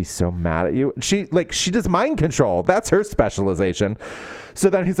would be so mad at you. She does mind control. That's her specialization. So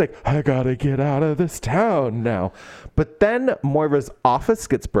then he's like, I gotta get out of this town now. But then Moira's office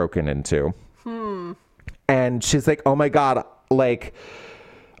gets broken into. And she's like, oh my God, like,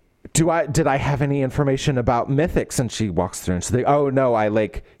 did I have any information about Mythics? And she walks through and she's like, oh no, I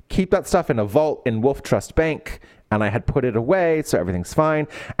like keep that stuff in a vault in Wolf Trust Bank, and I had put it away, so everything's fine.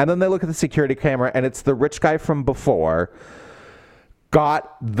 And then they look at the security camera, and it's the rich guy from before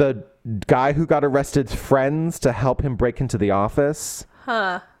got the guy who got arrested's friends to help him break into the office.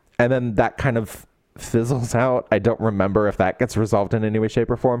 And then that kind of fizzles out. I don't remember if that gets resolved in any way,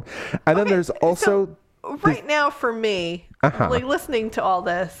 shape, or form. And then there's also now for me, like listening to all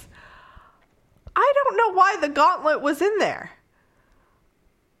this, I don't know why the gauntlet was in there.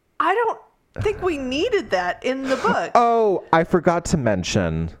 I don't think we needed that in the book. Oh, I forgot to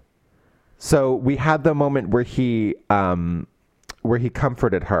mention. So we had the moment where he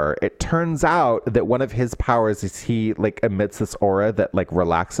comforted her. It turns out that one of his powers is he like emits this aura that like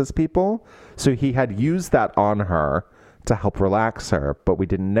relaxes people. So he had used that on her to help relax her, but we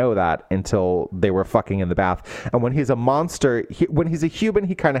didn't know that until they were fucking in the bath. And when he's a monster, when he's a human,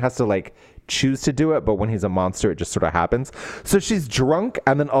 he kind of has to like choose to do it, but when he's a monster, it just sort of happens. So she's drunk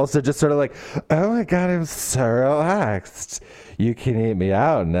and then also just sort of like, oh my God, I'm so relaxed. You can eat me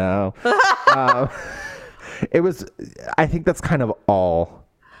out now. I think that's kind of all.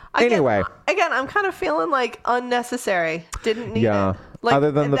 Anyway. Again, I'm kind of feeling like unnecessary. Didn't need it. Like,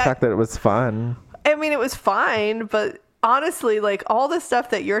 other than the fact that it was fun. I mean, it was fine, but honestly, like all the stuff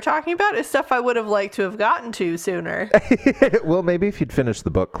that you're talking about is stuff I would have liked to have gotten to sooner. Well, maybe if you'd finished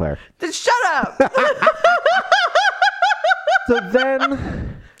the book, Claire. Then shut up. So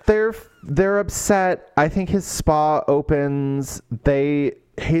then they're upset. I think his spa opens.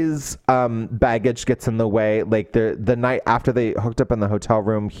 His baggage gets in the way. Like the night after they hooked up in the hotel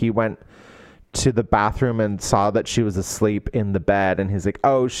room, he went to the bathroom and saw that she was asleep in the bed, and he's like,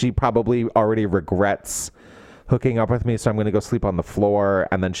 oh, she probably already regrets hooking up with me, so I'm going to go sleep on the floor.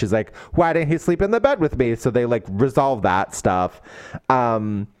 And then she's like, why didn't he sleep in the bed with me? So they like resolve that stuff.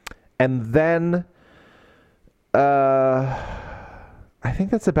 And then I think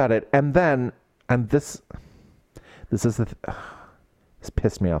that's about it. And then, and this is this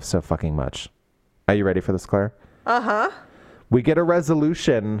pissed me off so fucking much. Are you ready for this, Claire? Uh-huh. We get a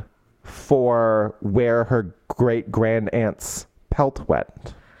resolution for where her great grand aunt's pelt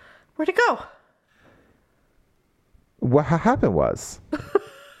went. Where'd it go? What happened was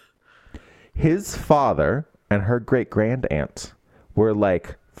his father and her great grand aunt were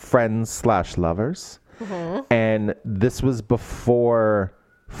like friends / lovers. Mm-hmm. And this was before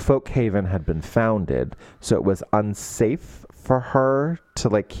Folkhaven had been founded. So it was unsafe for her to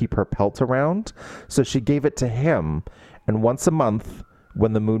like keep her pelt around. So she gave it to him. And once a month,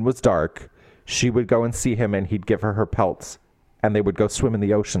 when the moon was dark, she would go and see him and he'd give her pelts, and they would go swim in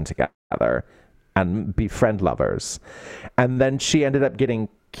the ocean together and be friend lovers. And then she ended up getting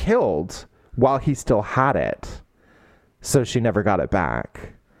killed while he still had it. So she never got it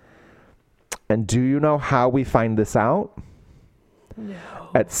back. And do you know how we find this out? No.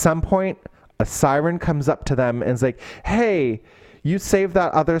 At some point, a siren comes up to them and is like, hey, you saved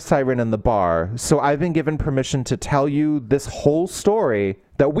that other siren in the bar, so I've been given permission to tell you this whole story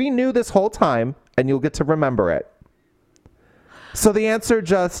that we knew this whole time, and you'll get to remember it. So the answer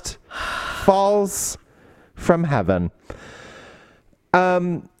just falls from heaven.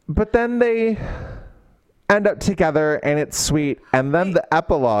 But then they end up together, and it's sweet. And then the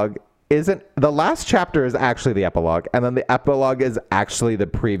epilogue isn't... The last chapter is actually the epilogue, and then the epilogue is actually the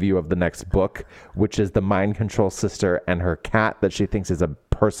preview of the next book, which is the mind control sister and her cat that she thinks is a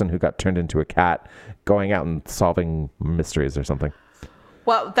person who got turned into a cat going out and solving mysteries or something.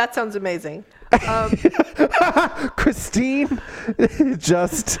 Well, that sounds amazing. Christine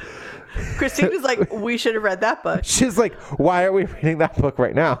just... Christine is like, we should have read that book. She's like, why are we reading that book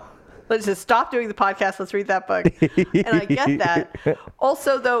right now? Let's just stop doing the podcast. Let's read that book. And I get that.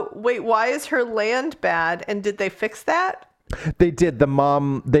 Also, though, wait, why is her land bad? And did they fix that? They did. The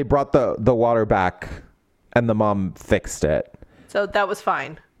mom, they brought the water back and the mom fixed it. So that was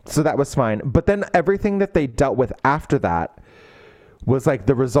fine. So that was fine. But then everything that they dealt with after that was like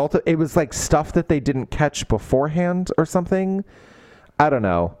the result of, it was like stuff that they didn't catch beforehand or something. I don't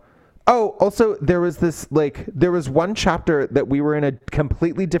know. Oh, also there was this, like, there was one chapter that we were in a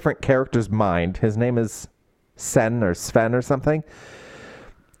completely different character's mind. His name is Sven or something.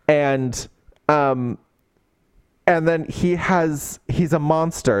 And then he's a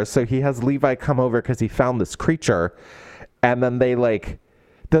monster. So he has Levi come over because he found this creature. And then they're like,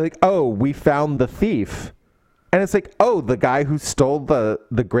 oh, we found the thief. And it's like, oh, the guy who stole the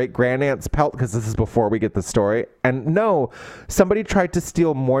great grandaunt's pelt, because this is before we get the story. And no, somebody tried to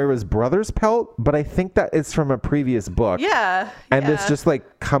steal Moira's brother's pelt, but I think that is from a previous book. Yeah. And this just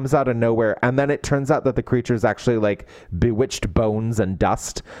like comes out of nowhere. And then it turns out that the creature is actually like bewitched bones and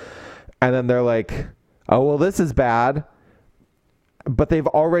dust. And then they're like, oh, well, this is bad. But they've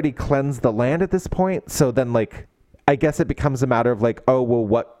already cleansed the land at this point. So then like, I guess it becomes a matter of like, oh, well,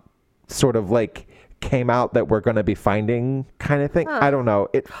 what sort of like came out that we're going to be finding kind of thing. I don't know.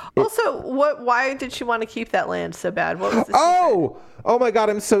 Also, why did she want to keep that land so bad? What was the Oh my God,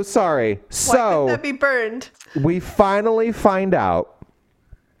 I'm so sorry. Why couldn't that be burned? We finally find out,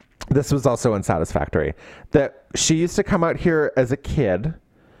 this was also unsatisfactory, that she used to come out here as a kid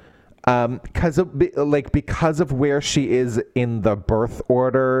because of where she is in the birth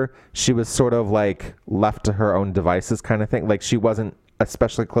order, she was sort of like left to her own devices kind of thing. Like she wasn't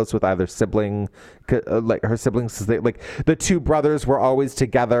especially close with either sibling, like her siblings. Like the two brothers were always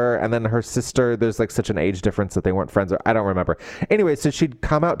together, and then her sister, there's like such an age difference that they weren't friends, or I don't remember. Anyway, so she'd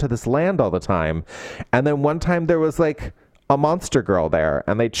come out to this land all the time, and then one time there was like a monster girl there,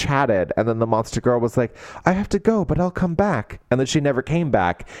 and they chatted, and then the monster girl was like, I have to go, but I'll come back. And then she never came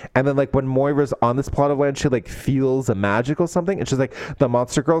back. And then like when Moira's on this plot of land, she like feels a magic or something, and she's like, the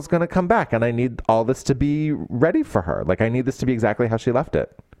monster girl's gonna come back, and I need all this to be ready for her. Like I need this to be exactly how she left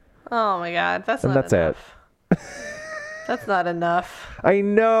it. Oh my god, that's enough. It. That's not enough. I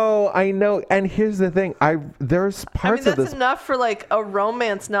know. And here's the thing. There's parts of this. That's enough for like a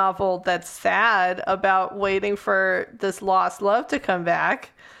romance novel that's sad about waiting for this lost love to come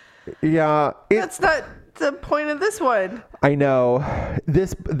back. Yeah. That's not the point of this one. I know.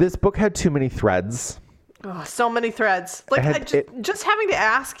 This book had too many threads. Oh, so many threads. Like just having to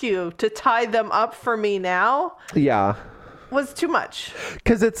ask you to tie them up for me now. Yeah. Was too much.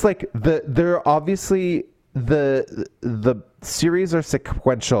 Because it's like they're obviously the series are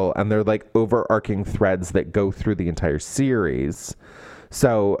sequential, and they're like overarching threads that go through the entire series.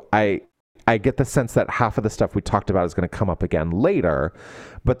 So I get the sense that half of the stuff we talked about is going to come up again later,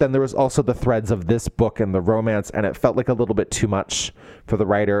 but then there was also the threads of this book and the romance, and it felt like a little bit too much for the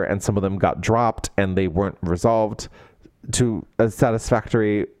writer, and some of them got dropped and they weren't resolved to a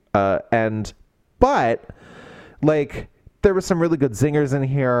satisfactory end. But like there were some really good zingers in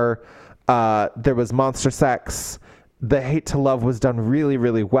here. There was monster sex. The hate to love was done really,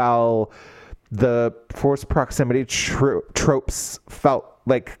 really well. The forced proximity tropes felt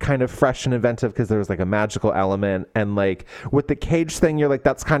like kind of fresh and inventive because there was like a magical element. And like with the cage thing, you're like,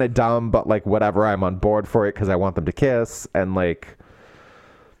 that's kind of dumb, but like whatever, I'm on board for it because I want them to kiss. And like,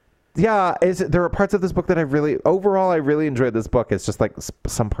 yeah, there are parts of this book that I really enjoyed this book. It's just like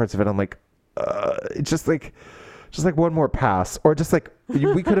some parts of it I'm like, it's just like one more pass, or just like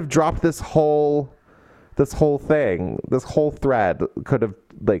we could have dropped this whole thing, this whole thread could have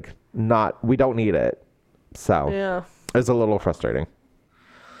like not, we don't need it. So yeah, it's a little frustrating.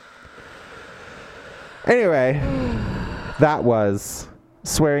 Anyway, that was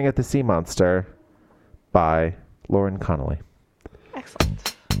Swearing at the Sea Monster by Lauren Connolly.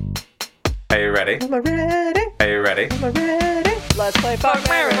 Excellent. Are you ready? Am I ready? Are you ready? Am I ready? Let's play Fuck,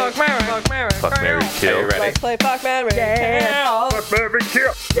 Marry, Fuck, Marry, Fuck, Marry, Fuck, Marry, Kill. Are you ready? Let's play Fuck, Marry, Kill. Fuck, Marry,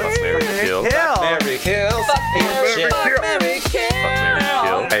 Kill. Fuck, Marry, Kill. Fuck, Marry, Kill. Fuck, Marry, Kill. Fuck, Marry, Kill. Fuck, Marry,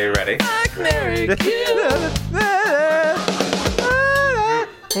 Kill. Are you ready? Fuck, Marry, Kill.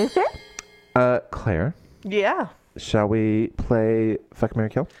 Claire, Yeah. shall we play Fuck, Marry,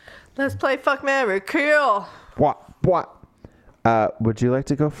 Kill? Let's play Fuck, Marry, Kill. What? Would you like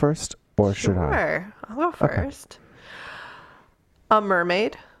to go first, or should I? Sure. I'll go first. A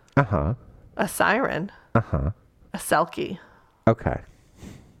mermaid. Uh-huh. A siren. Uh-huh. A selkie. Okay.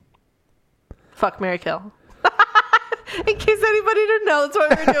 Fuck, marry, kill. In case anybody didn't know, that's what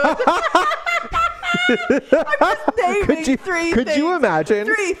we're doing. I'm just naming three things. Could you imagine?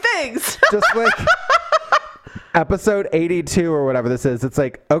 3 things. Just like episode 82 or whatever this is. It's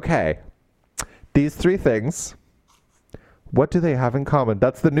like, okay, these 3 things, what do they have in common?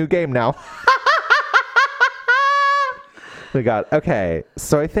 That's the new game now. We got, okay,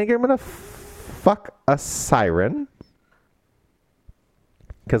 so I think I'm going to fuck a siren.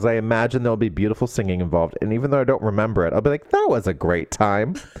 Because I imagine there'll be beautiful singing involved. And even though I don't remember it, I'll be like, that was a great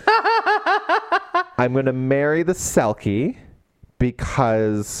time. I'm going to marry the selkie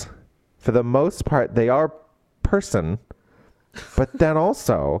because for the most part, they are person. But then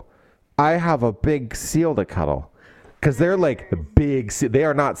also, I have a big seal to cuddle. Because they're like big, they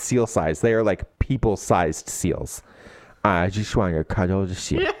are not seal sized. They are like people-sized seals. I just want to cuddle the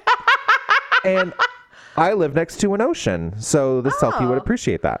seal. And I live next to an ocean, so the selkie would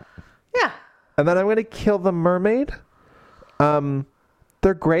appreciate that. Yeah. And then I'm going to kill the mermaid.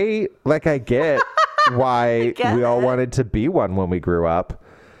 They're great. Like, I get why we all wanted to be one when we grew up.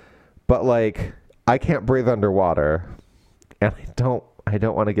 But, like, I can't breathe underwater. And I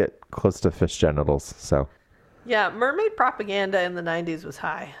don't want to get close to fish genitals, so. Yeah, mermaid propaganda in the 90s was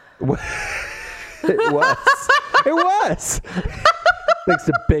high. It was. It was. Thanks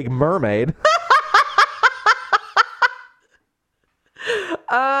to Big Mermaid.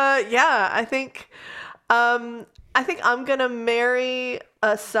 Yeah, I think I'm gonna marry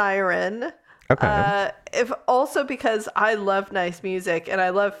a siren. Okay. If also because I love nice music and I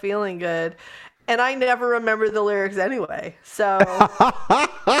love feeling good, and I never remember the lyrics anyway. So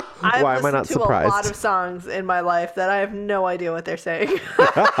I've Why am I listened not to a lot surprised? of songs in my life that I have no idea what they're saying.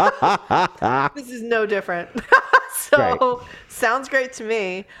 This is no different. So, Great. sounds great to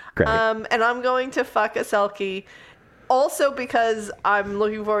me. Great. And I'm going to fuck a Selkie. Also because I'm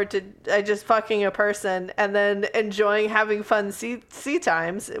looking forward to just fucking a person and then enjoying having fun sea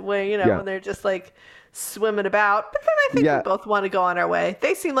times where, you know, Yeah. when they're just like swimming about. But then I think Yeah. we both want to go on our way.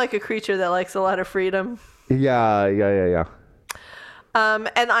 They seem like a creature that likes a lot of freedom. Yeah.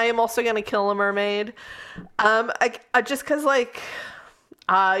 And I am also going to kill a mermaid. Just because, like,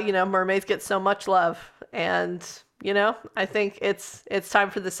 you know, mermaids get so much love. And, you know, I think it's time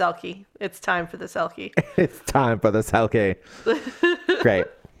for the Selkie. It's time for the Selkie. It's time for this Selkie. Great.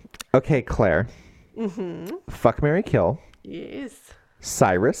 Okay, Claire. Fuck, marry, kill. Yes.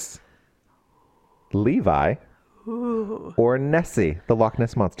 Cyrus, Levi, or Nessie, the Loch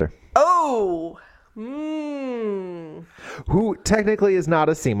Ness Monster. Oh! Who technically is not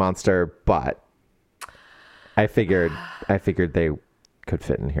a sea monster, but I figured they could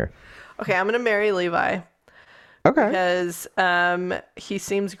fit in here. Okay, I'm going to marry Levi. Okay. Because he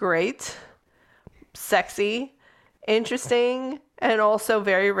seems great, sexy, interesting, and also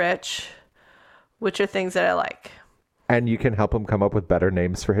very rich, which are things that I like. And you can help him come up with better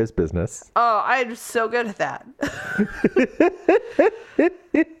names for his business. Oh, I'm so good at that.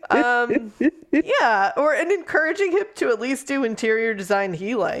 Yeah, and encouraging him to at least do interior design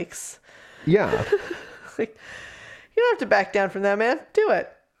he likes. Yeah. Like, you don't have to back down from that, man. Do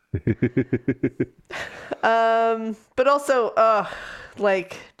it. But also,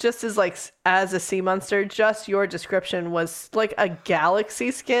 like, just as a sea monster, just your description was like a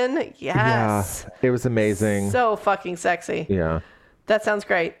galaxy skin. Yes. Yeah. It was amazing. So fucking sexy. Yeah. That sounds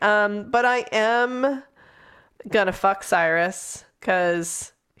great. But I am gonna fuck Cyrus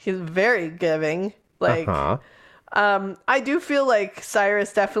because he's very giving. Like, I do feel like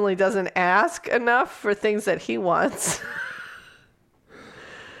Cyrus definitely doesn't ask enough for things that he wants.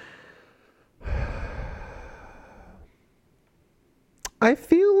 I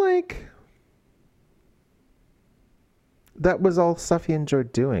feel like that was all stuff he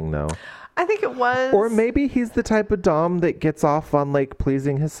enjoyed doing, though. I think it was. Or maybe he's the type of dom that gets off on, like,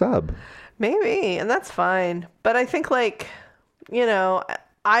 pleasing his sub. Maybe, and that's fine. But I think, like, you know,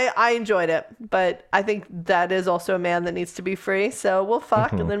 I enjoyed it, but I think that is also a man that needs to be free. So we'll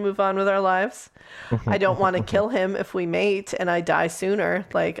fuck and then move on with our lives. I don't want to kill him if we mate and I die sooner.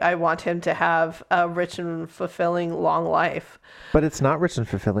 Like, I want him to have a rich and fulfilling long life. But it's not rich and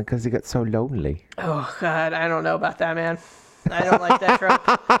fulfilling because he gets so lonely. Oh, God, I don't know about that, man. I don't like that trope.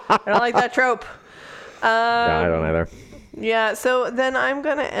 I don't like that trope. Yeah, I don't either. Yeah, so then I'm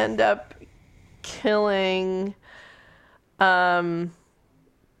going to end up killing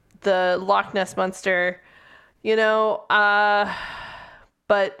the Loch Ness Monster, you know,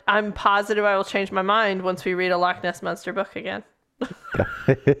 but I'm positive I will change my mind once we read a Loch Ness Monster book again.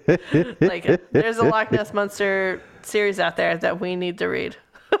 Like, there's a Loch Ness Monster series out there that we need to read.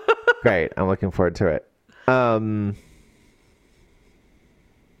 Great. I'm looking forward to it. Oh,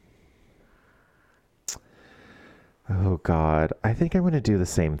 God. I think I'm going to do the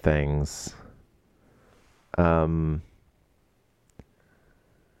same things.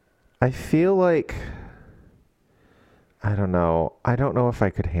 I feel like, I don't know. I don't know if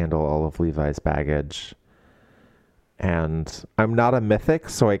I could handle all of Levi's baggage. And I'm not a mythic,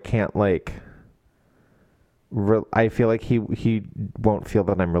 so I can't, like, I feel like he won't feel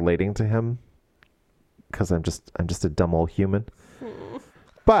that I'm relating to him because I'm just a dumb old human.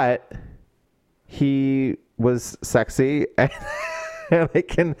 But he was sexy and I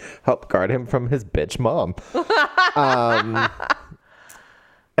can help guard him from his bitch mom.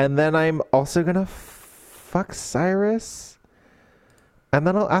 And then I'm also gonna fuck Cyrus, and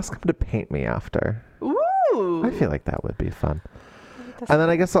then I'll ask him to paint me after. Ooh. I feel like that would be fun. And then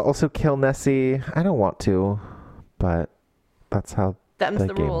I guess I'll also kill Nessie. I don't want to, but that's how Them's the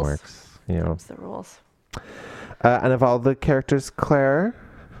the game rules. works. You know. Them's the rules. And of all the characters, Claire.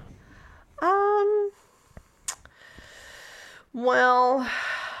 Well,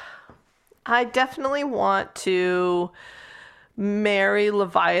 I definitely want to marry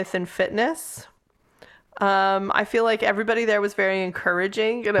Leviathan Fitness. I feel like everybody there was very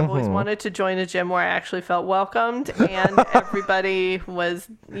encouraging, and I've always wanted to join a gym where I actually felt welcomed, and everybody was,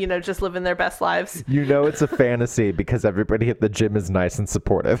 you know, just living their best lives. You know it's a fantasy because everybody at the gym is nice and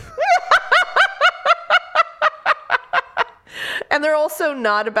supportive. And they're also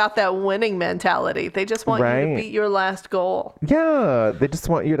not about that winning mentality. They just want you to Right. beat your last goal. Yeah, they just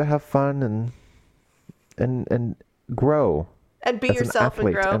want you to have fun and grow. And be as an yourself and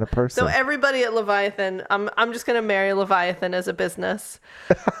athlete grow. and a person. So everybody at Leviathan, I'm just gonna marry Leviathan as a business.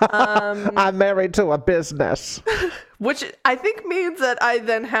 I'm married to a business. Which I think means that I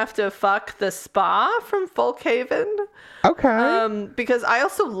then have to fuck the spa from Folkhaven. Okay. Because I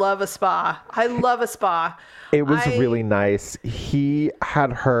also love a spa. I love a spa. It was really nice. He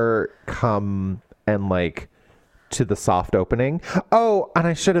had her come and like to the soft opening. Oh, and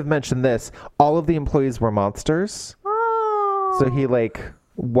I should have mentioned this. All of the employees were monsters. Oh. So he like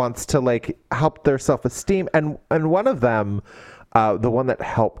wants to like help their self-esteem. And one of them, the one that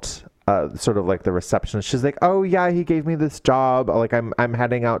helped sort of like the receptionist, she's like, oh yeah, he gave me this job. Like I'm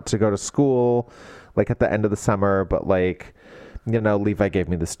heading out to go to school like at the end of the summer, but like, you know, Levi gave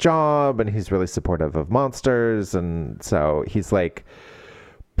me this job and he's really supportive of monsters. And so he's like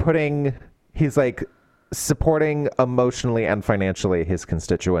supporting emotionally and financially his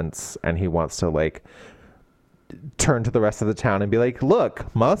constituents. And he wants to like turn to the rest of the town and be like,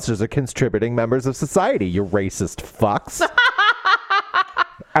 look, monsters are contributing members of society, you racist fucks.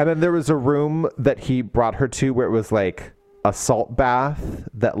 And then there was a room that he brought her to where it was like a salt bath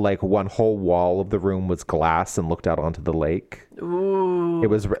that like one whole wall of the room was glass and looked out onto the lake. Ooh.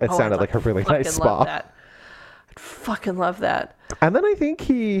 It sounded like a really nice spa. Love that. I'd fucking love that. And then I think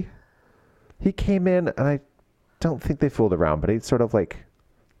he came in, and I don't think they fooled around, but he sort of like,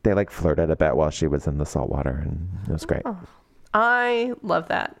 they like flirted a bit while she was in the salt water, and it was great. Oh, I love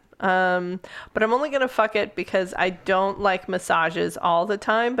that. But I'm only going to fuck it because I don't like massages all the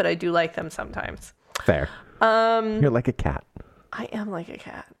time, but I do like them sometimes. Fair. You're like a cat. I am like a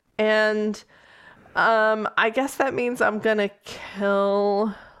cat. And I guess that means I'm going to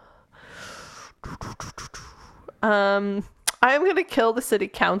kill... I am going to kill the city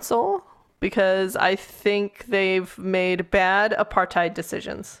council because I think they've made bad apartheid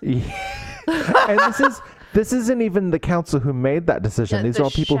decisions. And this isn't even the council who made that decision. These are all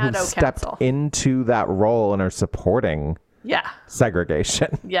people who stepped into that role and are supporting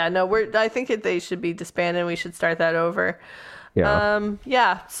segregation. Yeah, no, I think they should be disbanded. We should start that over.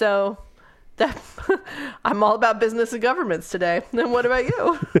 Yeah. So that I'm all about business and governments today. And what about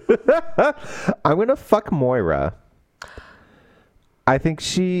you? I'm going to fuck Moira. I think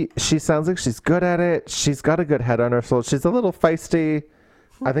she sounds like she's good at it. She's got a good head on her soul. She's a little feisty.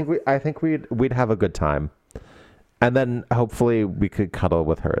 I think we'd have a good time. And then hopefully we could cuddle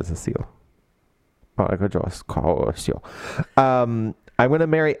with her as a seal. Or I could just call her a seal. I'm going to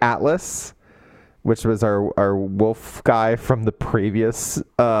marry Atlas, which was our wolf guy from the previous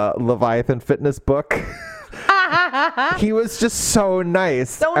Leviathan fitness book. He was just so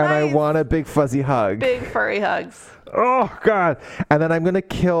nice. And I want a big fuzzy hug. Big furry hugs. Oh, God. And then I'm going to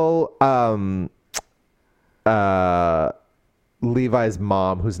kill Levi's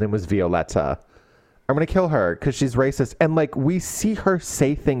mom, whose name was Violetta. I'm going to kill her because she's racist. And, like, we see her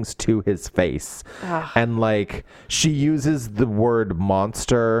say things to his face. Ugh. And, like, she uses the word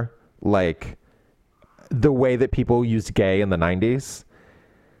monster, like, the way that people used gay in the 90s.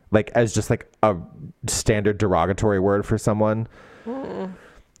 Like, as just, like, a standard derogatory word for someone. Mm.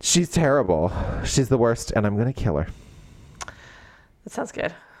 She's terrible. She's the worst, and I'm going to kill her. That sounds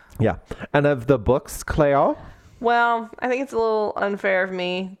good. Yeah. And of the books, Cleo? Well, I think it's a little unfair of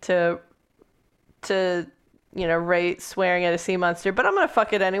me to rate swearing at a sea monster, but I'm going to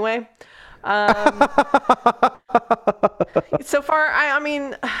fuck it anyway. So far, I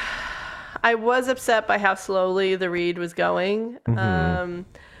mean, I was upset by how slowly the read was going. Mm-hmm.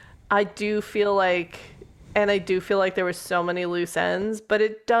 I do feel like there were so many loose ends, but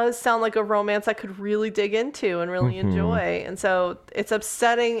it does sound like a romance I could really dig into and really enjoy. And so it's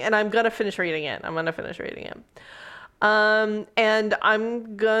upsetting, and I'm going to finish reading it. And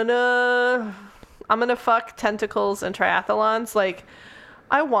I'm gonna fuck tentacles and triathlons. Like,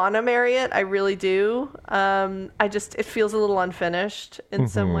 I want to marry it. I really do. It feels a little unfinished in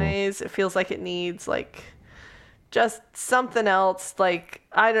some ways. It feels like it needs like just something else. Like,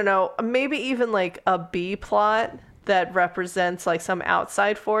 I don't know, maybe even like a B plot that represents like some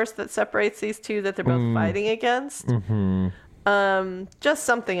outside force that separates these two that they're both fighting against. Just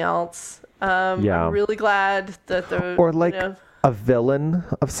something else. I'm really glad that a villain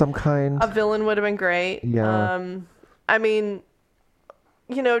of some kind. A villain would have been great. Yeah. I mean,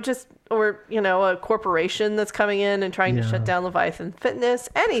 a corporation that's coming in and trying to shut down Leviathan Fitness,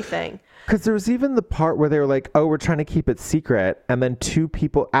 anything. Because there was even the part where they were like, oh, we're trying to keep it secret. And then two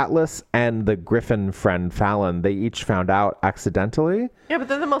people, Atlas and the Griffin friend, Fallon, they each found out accidentally. Yeah, but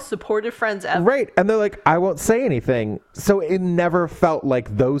they're the most supportive friends ever. Right. And they're like, I won't say anything. So it never felt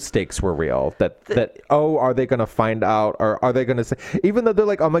like those stakes were real. Are they going to find out? Or are they going to say, even though they're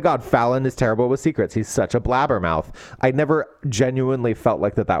like, oh my God, Fallon is terrible with secrets. He's such a blabbermouth. I never genuinely felt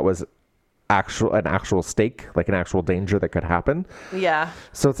like that was an actual stake, like an actual danger that could happen. Yeah.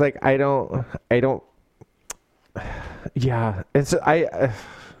 So it's like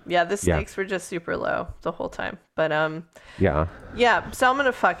The stakes were just super low the whole time. But yeah, so I'm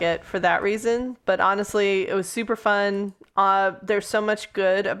gonna fuck it for that reason. But honestly, it was super fun. There's so much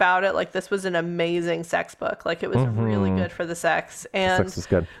good about it. Like, this was an amazing sex book. Like, it was really good for the sex, and sex is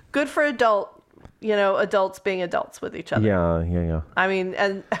good for adults being adults with each other. Yeah. I mean,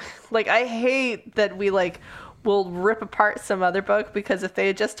 and like, I hate that we will rip apart some other book, because if they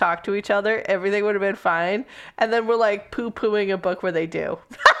had just talked to each other, everything would have been fine. And then we're like poo-pooing a book where they do.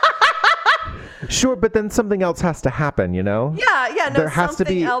 Sure, but then something else has to happen, Yeah, no, there has to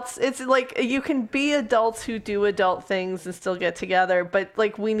be else. It's like, you can be adults who do adult things and still get together, but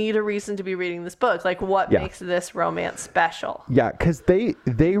like, we need a reason to be reading this book. Like, what makes this romance special? Yeah, because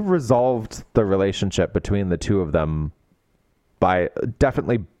they resolved the relationship between the two of them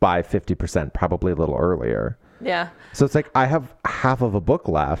definitely by 50%, probably a little earlier. Yeah. So it's like, I have half of a book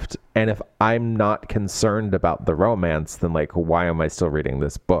left, and if I'm not concerned about the romance, then like, why am I still reading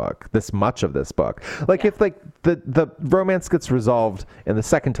this book, this much of this book? Like, if like the romance gets resolved in the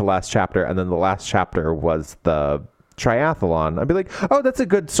second to last chapter, and then the last chapter was the triathlon, I'd be like, oh, that's a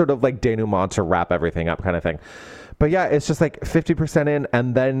good sort of like denouement to wrap everything up kind of thing. But yeah, it's just like 50% in,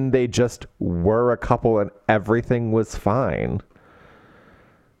 and then they just were a couple and everything was fine.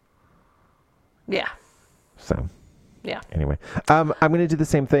 Yeah. So, yeah. Anyway, I'm going to do the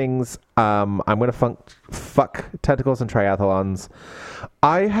same things. I'm going to fuck tentacles and triathlons.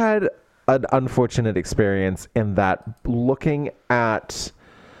 I had an unfortunate experience in that, looking at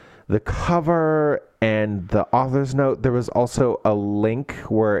the cover and the author's note, there was also a link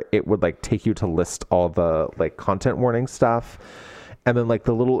where it would like take you to list all the like content warning stuff. And then like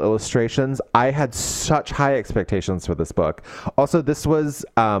the little illustrations. I had such high expectations for this book. Also, this was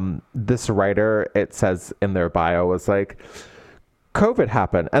this writer, it says in their bio, was like, COVID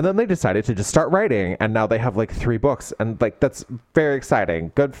happened, and then they decided to just start writing, and now they have like 3 books, and like, that's very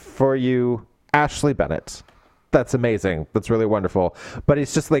exciting. Good for you, Ashley Bennett. That's amazing. That's really wonderful. But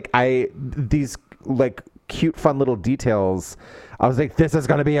it's just like, these like cute, fun little details, I was like, this is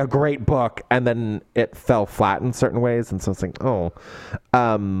going to be a great book. And then it fell flat in certain ways. And so it's like, oh.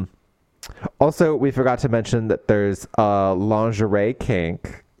 Also, we forgot to mention that there's a lingerie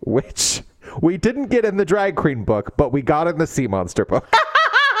kink, which we didn't get in the drag queen book, but we got in the sea monster book.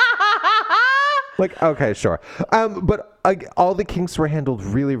 Like, okay, sure. But all the kinks were handled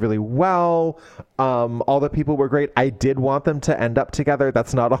really, really well. All the people were great. I did want them to end up together.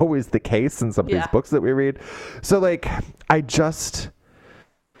 That's not always the case in some of these books that we read. So, like, I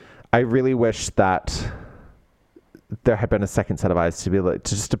really wish that there had been a second set of eyes to be like,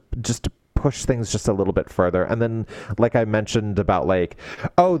 just to push things just a little bit further. And then, like I mentioned about like,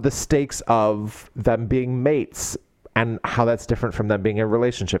 oh, the stakes of them being mates and how that's different from them being in a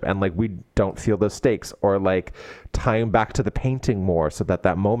relationship, and like, we don't feel those stakes, or like tying back to the painting more so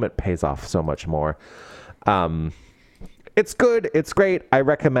that moment pays off so much more. It's good. It's great. I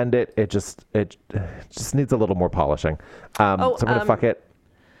recommend it. It just needs a little more polishing. So I'm going to fuck it.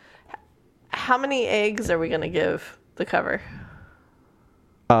 How many eggs are we going to give the cover?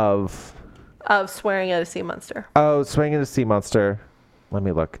 Of Swearing at a Sea Monster. Oh, Swearing at a Sea Monster. Let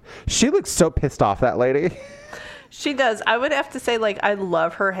me look. She looks so pissed off, that lady. She does. I would have to say, like, I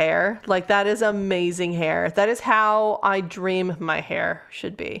love her hair. Like, that is amazing hair. That is how I dream my hair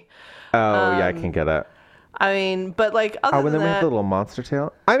should be. Oh, yeah, I can get it. I mean, but like, other than and then that, with the little monster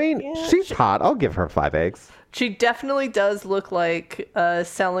tail. I mean, she's hot. I'll give her 5 eggs. She definitely does look like a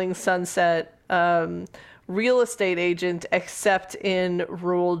Selling Sunset real estate agent, except in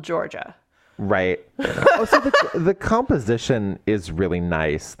rural Georgia. Right. Also, the composition is really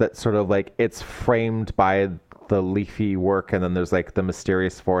nice. That sort of like, it's framed by the leafy work, and then there's like the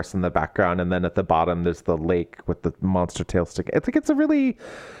mysterious forest in the background, and then at the bottom there's the lake with the monster tail stick. I think it's a really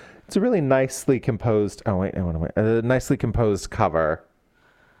nicely composed. Oh wait, a nicely composed cover.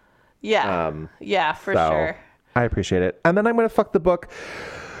 Yeah. Yeah, for sure. I appreciate it. And then I'm gonna fuck the book.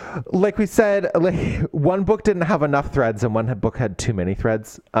 Like we said, like, one book didn't have enough threads, and one book had too many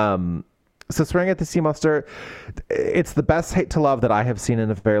threads. So Swearing at the Sea Monster, it's the best Hate to Love that I have seen in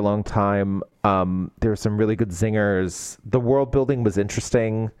a very long time. There were some really good zingers. The world building was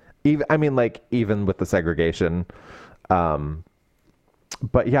interesting. Even with the segregation.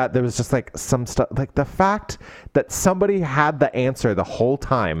 But yeah, there was just like some stuff, like the fact that somebody had the answer the whole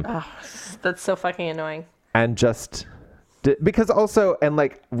time. Oh, that's so fucking annoying. And just because also, and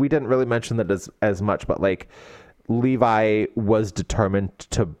like we didn't really mention that as much, but like Levi was determined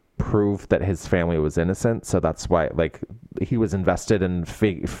to prove that his family was innocent, so that's why like he was invested in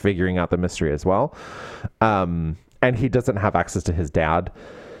figuring out the mystery as well. And he doesn't have access to his dad.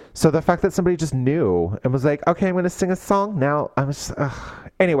 So the fact that somebody just knew and was like, okay, I'm going to sing a song now. I'm just,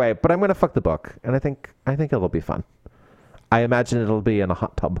 anyway, but I'm going to fuck the book. And I think it'll be fun. I imagine it'll be in a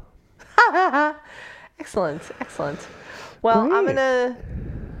hot tub. Excellent. Well, Great. I'm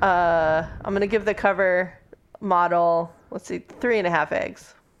going to give the cover model, let's see, 3.5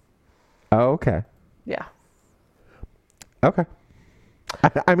 eggs. Oh, okay. Yeah. Okay.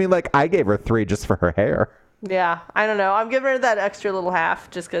 I mean, like, I gave her 3 just for her hair. Yeah, I don't know. I'm giving her that extra little half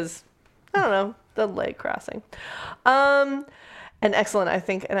just because, I don't know, the leg crossing. And excellent, I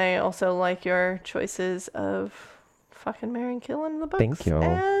think. And I also like your choices of fucking marrying, killing the books. Thank you.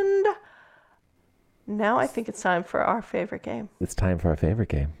 And now I think it's time for our favorite game. It's time for our favorite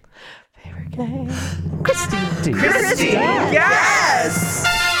game. Christine. Yes!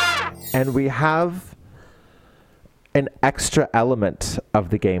 And we have an extra element of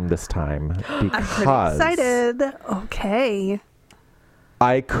the game this time because Excited. Okay.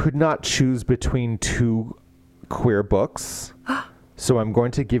 I could not choose between 2 queer books. So I'm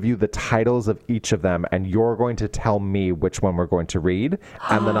going to give you the titles of each of them, and you're going to tell me which one we're going to read.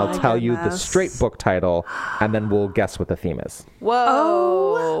 And then I'll tell you the goodness. straight book title, and then we'll guess what the theme is.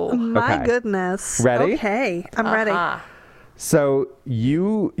 Whoa. My Okay. goodness. Ready? Okay. I'm ready. So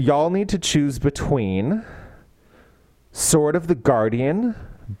y'all need to choose between Sword of the Guardian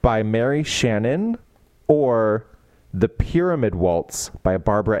by Mary Shannon or The Pyramid Waltz by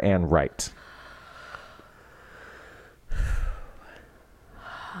Barbara Ann Wright.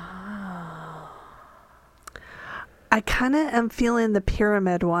 I kind of am feeling the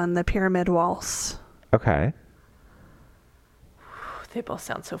pyramid one, the pyramid waltz. Okay. They both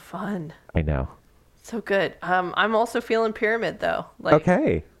sound so fun. I know. So good. I'm also feeling Pyramid, though. Like,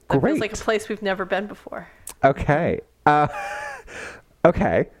 Okay. That Great. feels like a place we've never been before. Okay.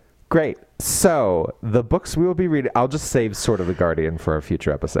 Okay. Great. So the books we will be reading, I'll just save Sword of the Guardian for a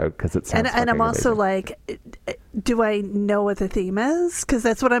future episode because it sounds And I'm fucking also amazing. like, do I know what the theme is? Because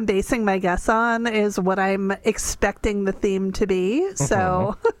that's what I'm basing my guess on, is what I'm expecting the theme to be.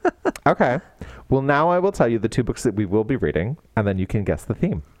 So Okay. Well, now I will tell you the 2 books that we will be reading, and then you can guess the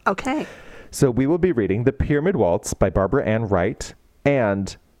theme. okay. So we will be reading The Pyramid Waltz by Barbara Ann Wright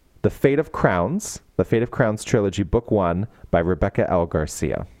and The Fate of Crowns Trilogy, Book 1 by Rebecca L.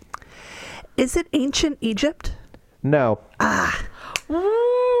 Garcia. Is it ancient Egypt? No.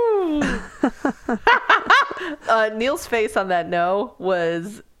 Neil's face on that no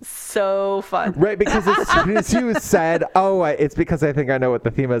was so fun. Right, because as soon as you said, it's because I think I know what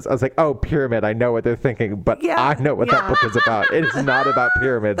the theme is, I was like, oh, pyramid, I know what they're thinking, but Yeah, I know what that book is about. It is not about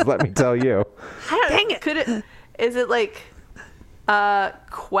pyramids, let me tell you. Dang it. Is it like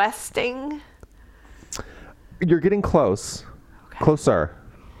questing? You're getting close. Okay. Closer.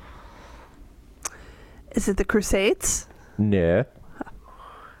 Is it the Crusades? No.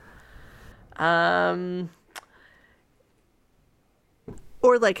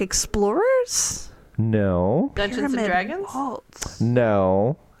 Or like explorers? No. Dungeons and Dragons? Waltz.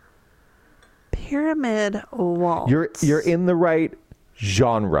 No. Pyramid waltz. You're in the right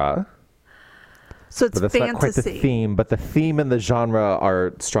genre. So it's But that's fantasy. not quite the theme, but the theme and the genre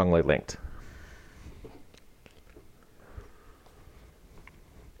are strongly linked.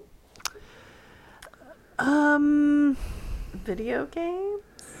 Video game?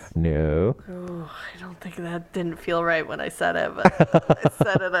 No. Oh, I don't think that didn't feel right when I said it, but I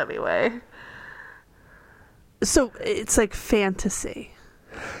said it anyway. So it's like fantasy.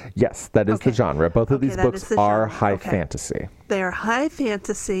 Yes, that is the Okay. genre. Both of Okay, these that books is the are genre. high Okay. fantasy. They are high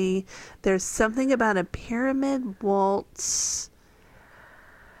fantasy. There's something about a pyramid waltz.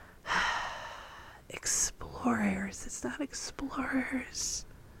 Explorers. It's not explorers.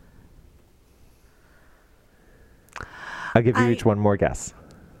 I'll give you each one more guess.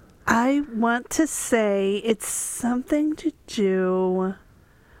 I want to say it's something to do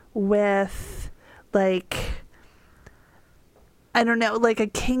with, like, I don't know, like a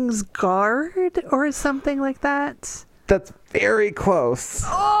King's Guard or something like that. That's very close.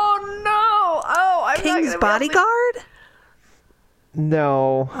 Oh, no! Oh, I'm King's Bodyguard?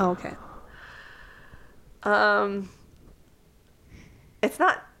 No. Oh, okay. It's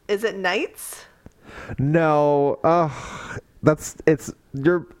not. Is it knights? No.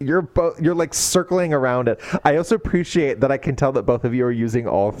 You're like circling around it. I also appreciate that I can tell that both of you are using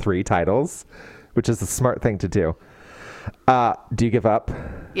all three titles, which is a smart thing to do. Do you give up?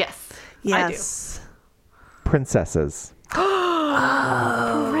 Yes. Yes. Princesses. Princesses.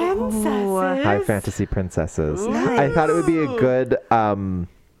 High fantasy princesses. Nice. I thought it would be a good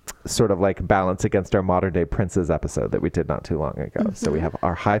sort of like balance against our modern day princes episode that we did not too long ago. So we have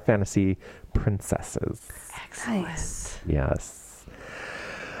our high fantasy princesses. Nice. Yes.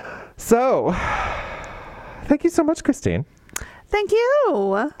 So, thank you so much, Christine. Thank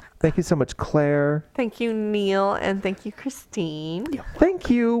you. Thank you so much, Claire. Thank you, Neil, and thank you, Christine. Thank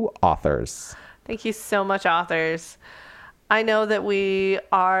you, authors. Thank you so much, authors. I know that we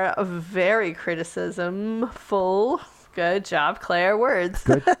are very criticism-full. Good job, Claire. Words.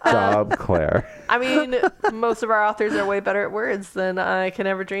 Good job, Claire. I mean, most of our authors are way better at words than I can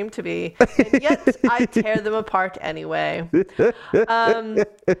ever dream to be. And yet, I tear them apart anyway.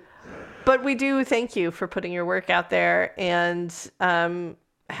 But we do thank you for putting your work out there and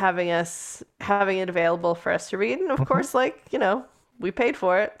having it available for us to read. And of course, we paid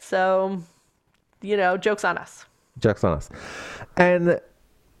for it. So, joke's on us. Joke's on us. And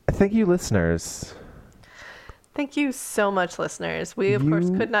thank you, listeners. Thank you so much, listeners. We, of course,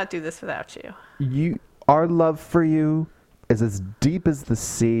 could not do this without you. Our love for you is as deep as the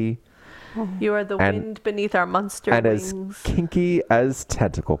sea. You are the wind beneath our monster and wings. as kinky as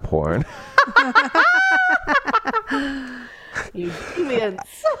tentacle porn. You deviants.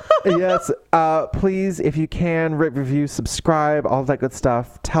 Yes. Please, if you can, rate, review, subscribe, all that good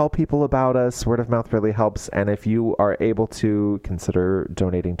stuff. Tell people about us. Word of mouth really helps. And if you are able to, consider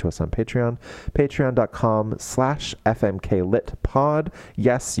donating to us on Patreon. Patreon.com/FMKLitPod.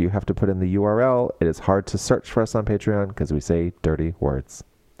 Yes, you have to put in the URL. It is hard to search for us on Patreon because we say dirty words.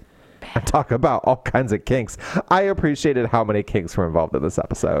 And talk about all kinds of kinks. I appreciated how many kinks were involved in this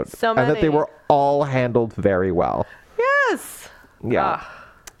episode. So many. And that they were all handled very well. Yes. Yeah.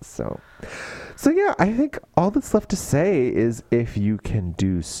 So yeah, I think all that's left to say is if you can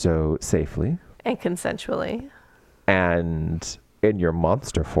do so safely. And consensually. And in your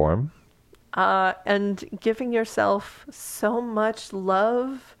monster form. And giving yourself so much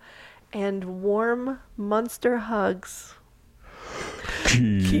love and warm monster hugs.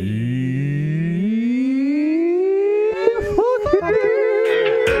 Keep